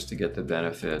contractors to get the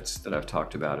benefits that I've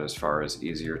talked about, as far as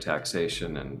easier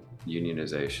taxation and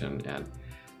unionization and,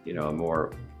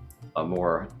 a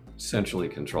more centrally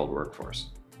controlled workforce.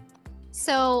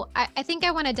 So I think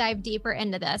I want to dive deeper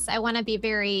into this. I want to be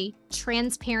very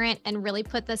transparent and really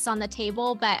put this on the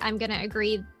table, but I'm going to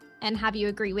agree and have you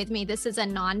agree with me. This is a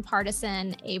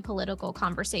nonpartisan, apolitical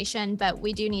conversation, but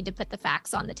we do need to put the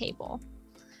facts on the table.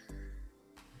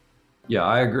 Yeah,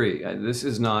 I agree. This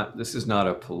is not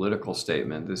a political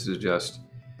statement. This is just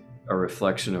a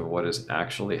reflection of what is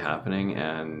actually happening,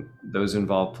 and those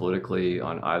involved politically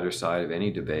on either side of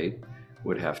any debate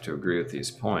would have to agree with these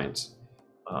points.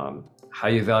 How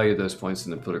you value those points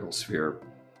in the political sphere,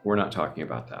 we're not talking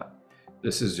about that.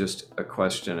 This is just a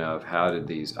question of how did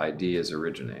these ideas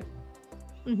originate.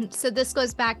 Mm-hmm. So this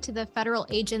goes back to the federal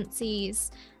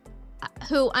agencies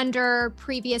who, under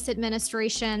previous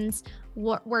administrations,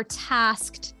 were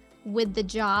tasked with the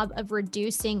job of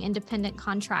reducing independent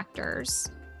contractors.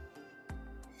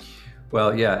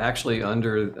 Well, yeah, actually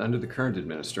under the current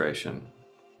administration.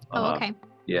 Oh, okay.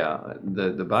 Yeah,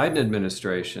 the Biden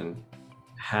administration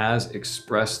has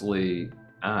expressly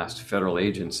asked federal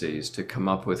agencies to come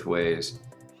up with ways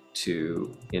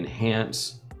to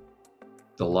enhance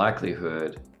the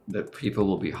likelihood that people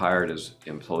will be hired as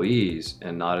employees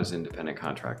and not as independent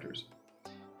contractors.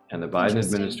 And the Biden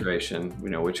administration,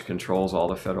 which controls all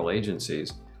the federal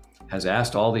agencies, has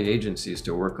asked all the agencies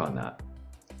to work on that.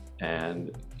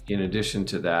 And in addition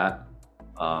to that,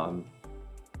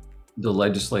 the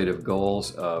legislative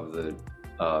goals of the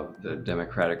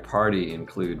Democratic Party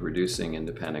include reducing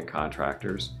independent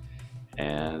contractors,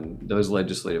 and those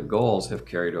legislative goals have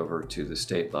carried over to the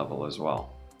state level as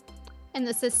well. And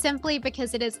this is simply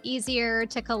because it is easier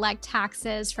to collect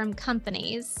taxes from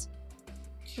companies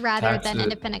rather than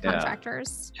independent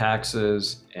contractors.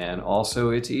 Taxes, and also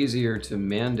it's easier to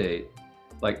mandate,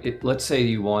 let's say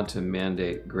you want to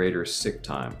mandate greater sick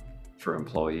time for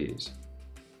employees.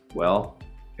 Well,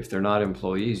 if they're not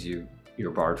employees,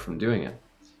 you're barred from doing it.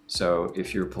 So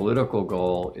if your political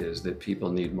goal is that people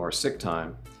need more sick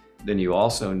time, then you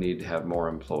also need to have more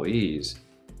employees,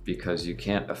 because you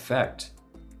can't affect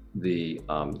the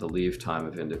leave time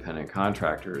of independent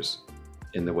contractors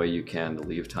in the way you can the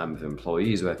leave time of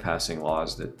employees by passing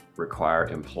laws that require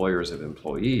employers of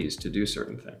employees to do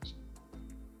certain things.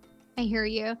 I hear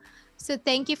you. So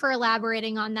thank you for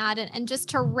elaborating on that. And just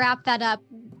to wrap that up,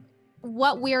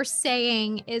 what we're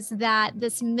saying is that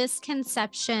this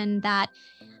misconception that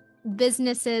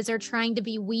businesses are trying to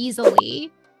be weaselly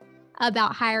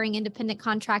about hiring independent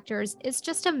contractors is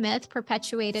just a myth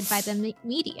perpetuated by the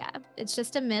media. It's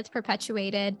just a myth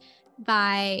perpetuated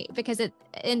because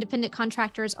independent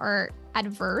contractors are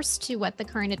adverse to what the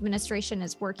current administration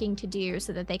is working to do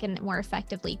so that they can more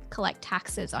effectively collect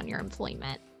taxes on your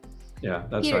employment. Yeah,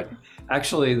 that's right.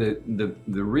 Actually, the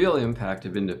real impact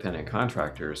of independent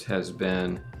contractors has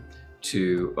been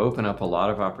to open up a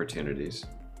lot of opportunities,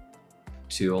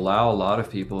 to allow a lot of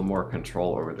people more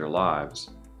control over their lives,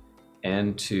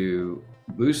 and to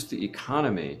boost the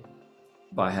economy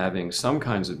by having some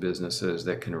kinds of businesses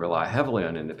that can rely heavily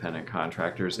on independent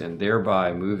contractors and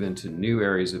thereby move into new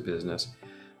areas of business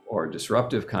or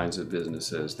disruptive kinds of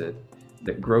businesses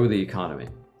that grow the economy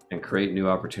and create new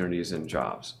opportunities and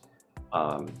jobs.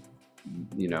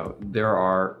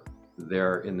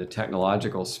 There in the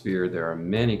technological sphere, there are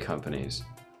many companies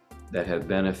that have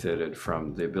benefited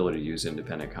from the ability to use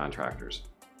independent contractors.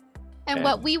 And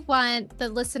what we want the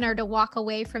listener to walk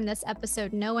away from this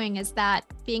episode knowing is that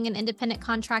being an independent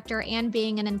contractor and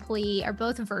being an employee are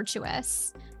both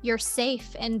virtuous. You're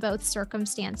safe in both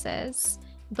circumstances.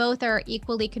 Both are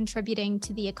equally contributing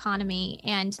to the economy,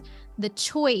 and the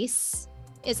choice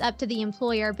is up to the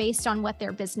employer based on what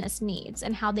their business needs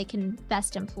and how they can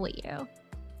best employ you.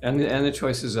 And the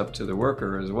choice is up to the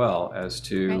worker as well as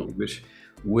to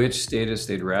which status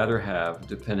they'd rather have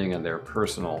depending on their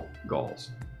personal goals.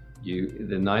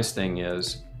 The nice thing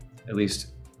is, at least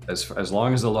as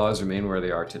long as the laws remain where they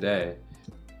are today,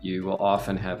 you will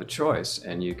often have a choice,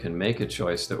 and you can make a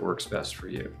choice that works best for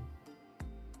you.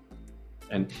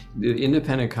 And the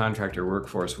independent contractor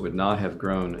workforce would not have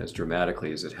grown as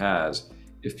dramatically as it has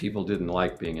if people didn't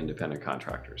like being independent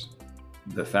contractors.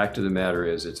 The fact of the matter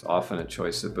is, it's often a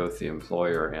choice that both the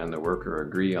employer and the worker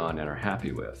agree on and are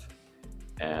happy with.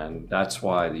 And that's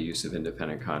why the use of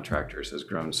independent contractors has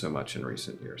grown so much in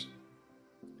recent years.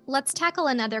 Let's tackle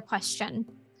another question.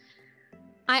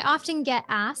 I often get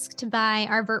asked by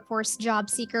our VertForce job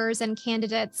seekers and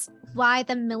candidates why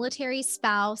the Military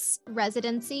Spouse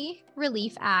Residency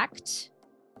Relief Act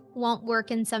won't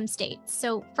work in some states.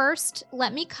 So first,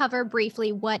 let me cover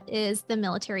briefly what is the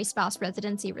Military Spouse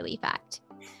Residency Relief Act.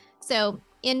 So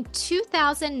in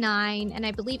 2009, and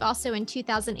I believe also in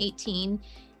 2018,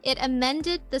 it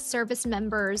amended the Service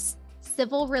Members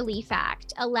Civil Relief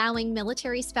Act, allowing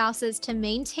military spouses to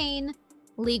maintain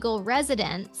legal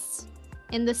residence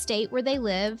in the state where they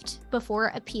lived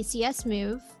before a PCS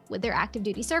move with their active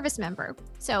duty service member.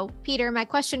 So, Peter, my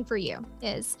question for you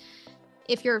is,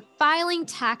 if you're filing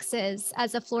taxes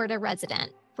as a Florida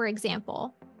resident, for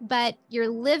example, but you're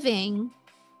living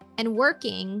and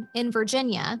working in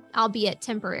Virginia, albeit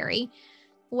temporary,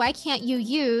 why can't you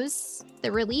use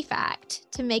the Relief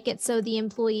Act to make it so the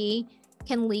employee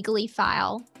can legally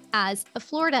file as a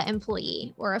Florida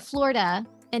employee or a Florida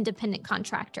independent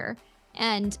contractor?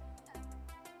 And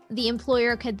the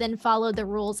employer could then follow the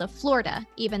rules of Florida,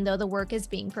 even though the work is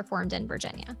being performed in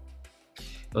Virginia.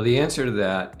 Well, the answer to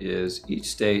that is each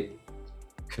state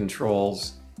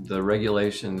controls the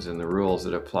regulations and the rules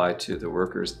that apply to the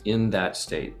workers in that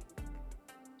state.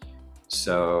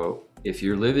 So if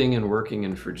you're living and working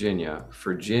in Virginia,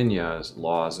 Virginia's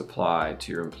laws apply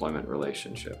to your employment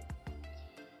relationship.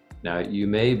 Now, you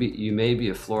may be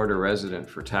a Florida resident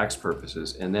for tax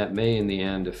purposes, and that may in the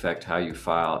end affect how you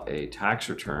file a tax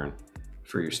return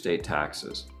for your state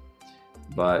taxes.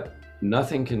 But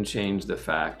nothing can change the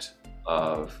fact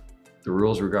of the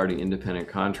rules regarding independent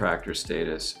contractor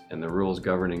status and the rules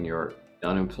governing your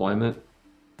unemployment,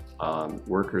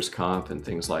 workers' comp, and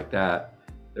things like that.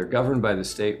 They're governed by the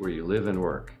state where you live and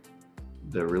work.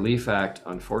 The Relief Act,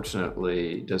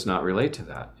 unfortunately, does not relate to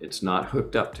that. It's not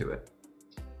hooked up to it.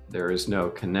 There is no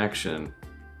connection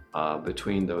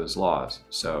between those laws,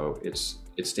 so it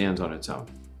stands on its own.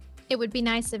 It would be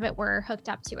nice if it were hooked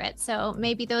up to it. So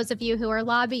maybe those of you who are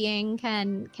lobbying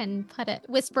can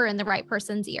whisper in the right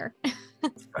person's ear.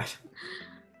 Right.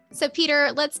 So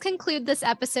Peter, let's conclude this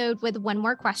episode with one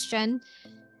more question.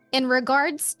 In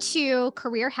regards to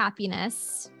career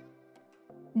happiness,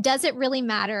 does it really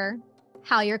matter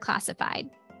how you're classified?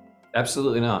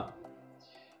 Absolutely not.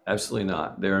 Absolutely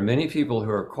not. There are many people who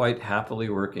are quite happily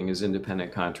working as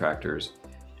independent contractors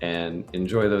and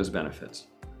enjoy those benefits.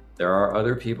 There are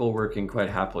other people working quite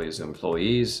happily as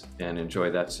employees and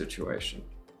enjoy that situation.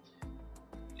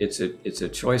 It's a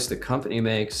choice the company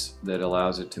makes that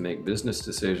allows it to make business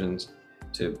decisions,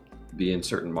 to be in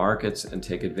certain markets and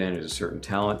take advantage of certain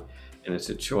talent. And it's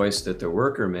a choice that the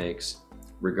worker makes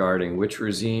regarding which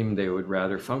regime they would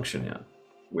rather function in,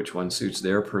 which one suits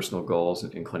their personal goals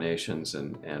and inclinations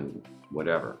and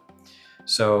whatever.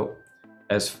 So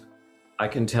as I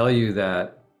can tell you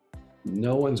that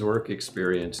no one's work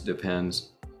experience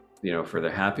depends, for their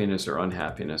happiness or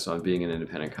unhappiness on being an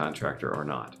independent contractor or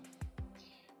not.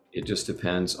 It just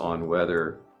depends on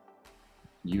whether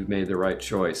you've made the right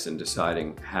choice in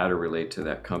deciding how to relate to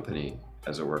that company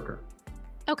as a worker.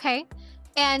 Okay.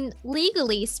 And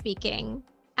legally speaking,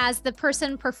 as the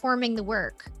person performing the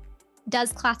work,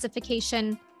 does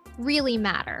classification really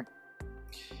matter?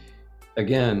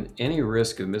 Again, any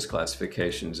risk of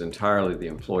misclassification is entirely the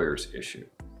employer's issue.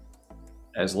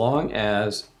 As long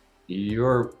as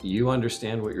you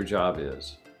understand what your job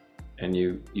is and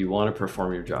you want to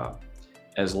perform your job,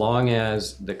 as long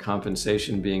as the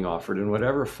compensation being offered in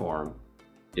whatever form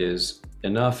is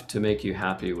enough to make you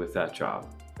happy with that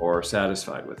job or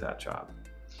satisfied with that job.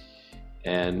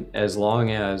 And as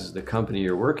long as the company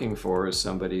you're working for is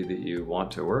somebody that you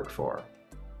want to work for,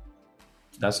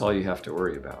 that's all you have to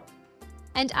worry about.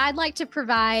 And I'd like to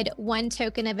provide one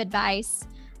token of advice.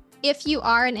 If you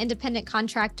are an independent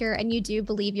contractor and you do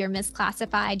believe you're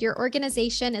misclassified, your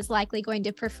organization is likely going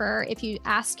to prefer if you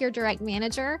ask your direct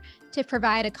manager to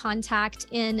provide a contact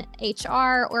in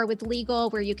HR or with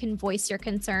legal where you can voice your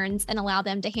concerns and allow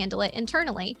them to handle it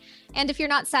internally. And if you're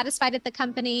not satisfied at the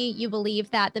company, you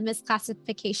believe that the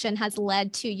misclassification has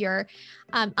led to your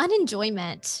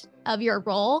unenjoyment of your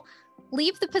role,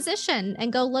 leave the position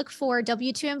and go look for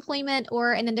W-2 employment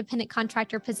or an independent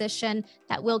contractor position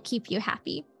that will keep you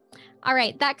happy. All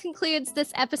right, that concludes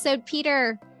this episode.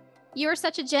 Peter, you are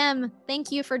such a gem.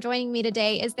 Thank you for joining me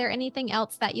today. Is there anything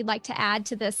else that you'd like to add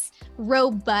to this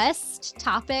robust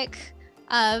topic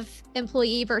of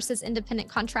employee versus independent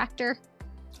contractor?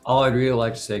 All I'd really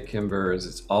like to say, Kimber, is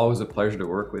it's always a pleasure to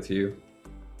work with you.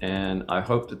 And I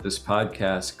hope that this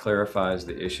podcast clarifies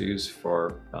the issues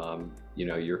for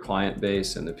your client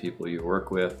base and the people you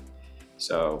work with.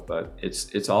 But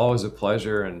it's always a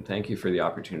pleasure, and thank you for the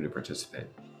opportunity to participate.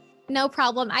 No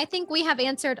problem. I think we have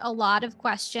answered a lot of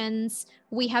questions.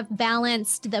 We have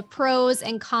balanced the pros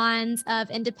and cons of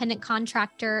independent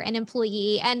contractor and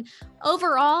employee. And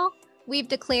overall, we've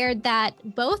declared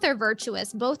that both are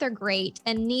virtuous, both are great,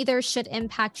 and neither should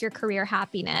impact your career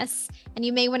happiness. And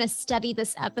you may want to study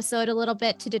this episode a little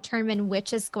bit to determine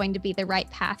which is going to be the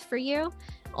right path for you.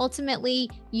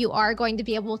 Ultimately, you are going to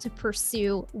be able to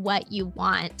pursue what you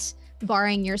want,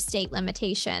 barring your state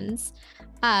limitations.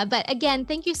 But again,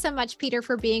 thank you so much, Peter,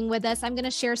 for being with us. I'm going to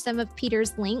share some of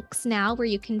Peter's links now where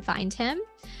you can find him.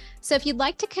 So if you'd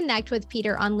like to connect with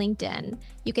Peter on LinkedIn,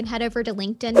 you can head over to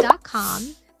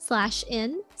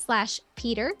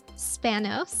linkedin.com/in/Peter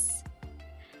Spanos.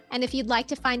 And if you'd like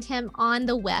to find him on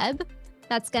the web,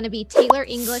 that's going to be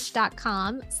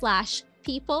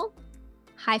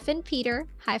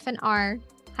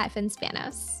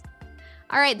taylorenglish.com/people-peter-r-spanos.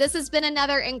 All right, this has been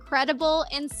another incredible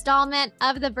installment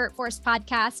of the VertForce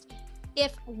podcast.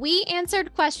 If we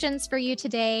answered questions for you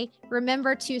today,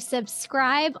 remember to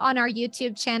subscribe on our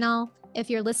YouTube channel. If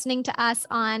you're listening to us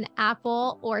on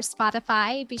Apple or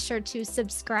Spotify, be sure to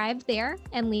subscribe there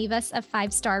and leave us a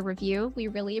 5-star review. We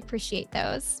really appreciate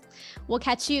those. We'll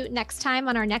catch you next time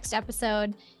on our next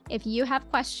episode. If you have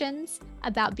questions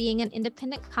about being an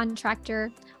independent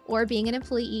contractor or being an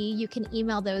employee, you can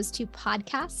email those to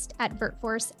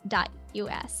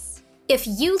podcast@vertforce.us. If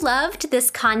you loved this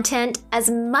content as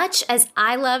much as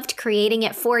I loved creating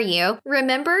it for you,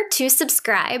 remember to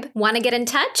subscribe. Want to get in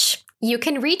touch? You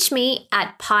can reach me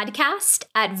at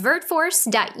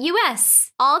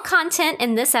podcast@vertforce.us. All content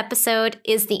in this episode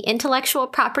is the intellectual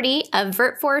property of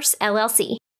VertForce LLC.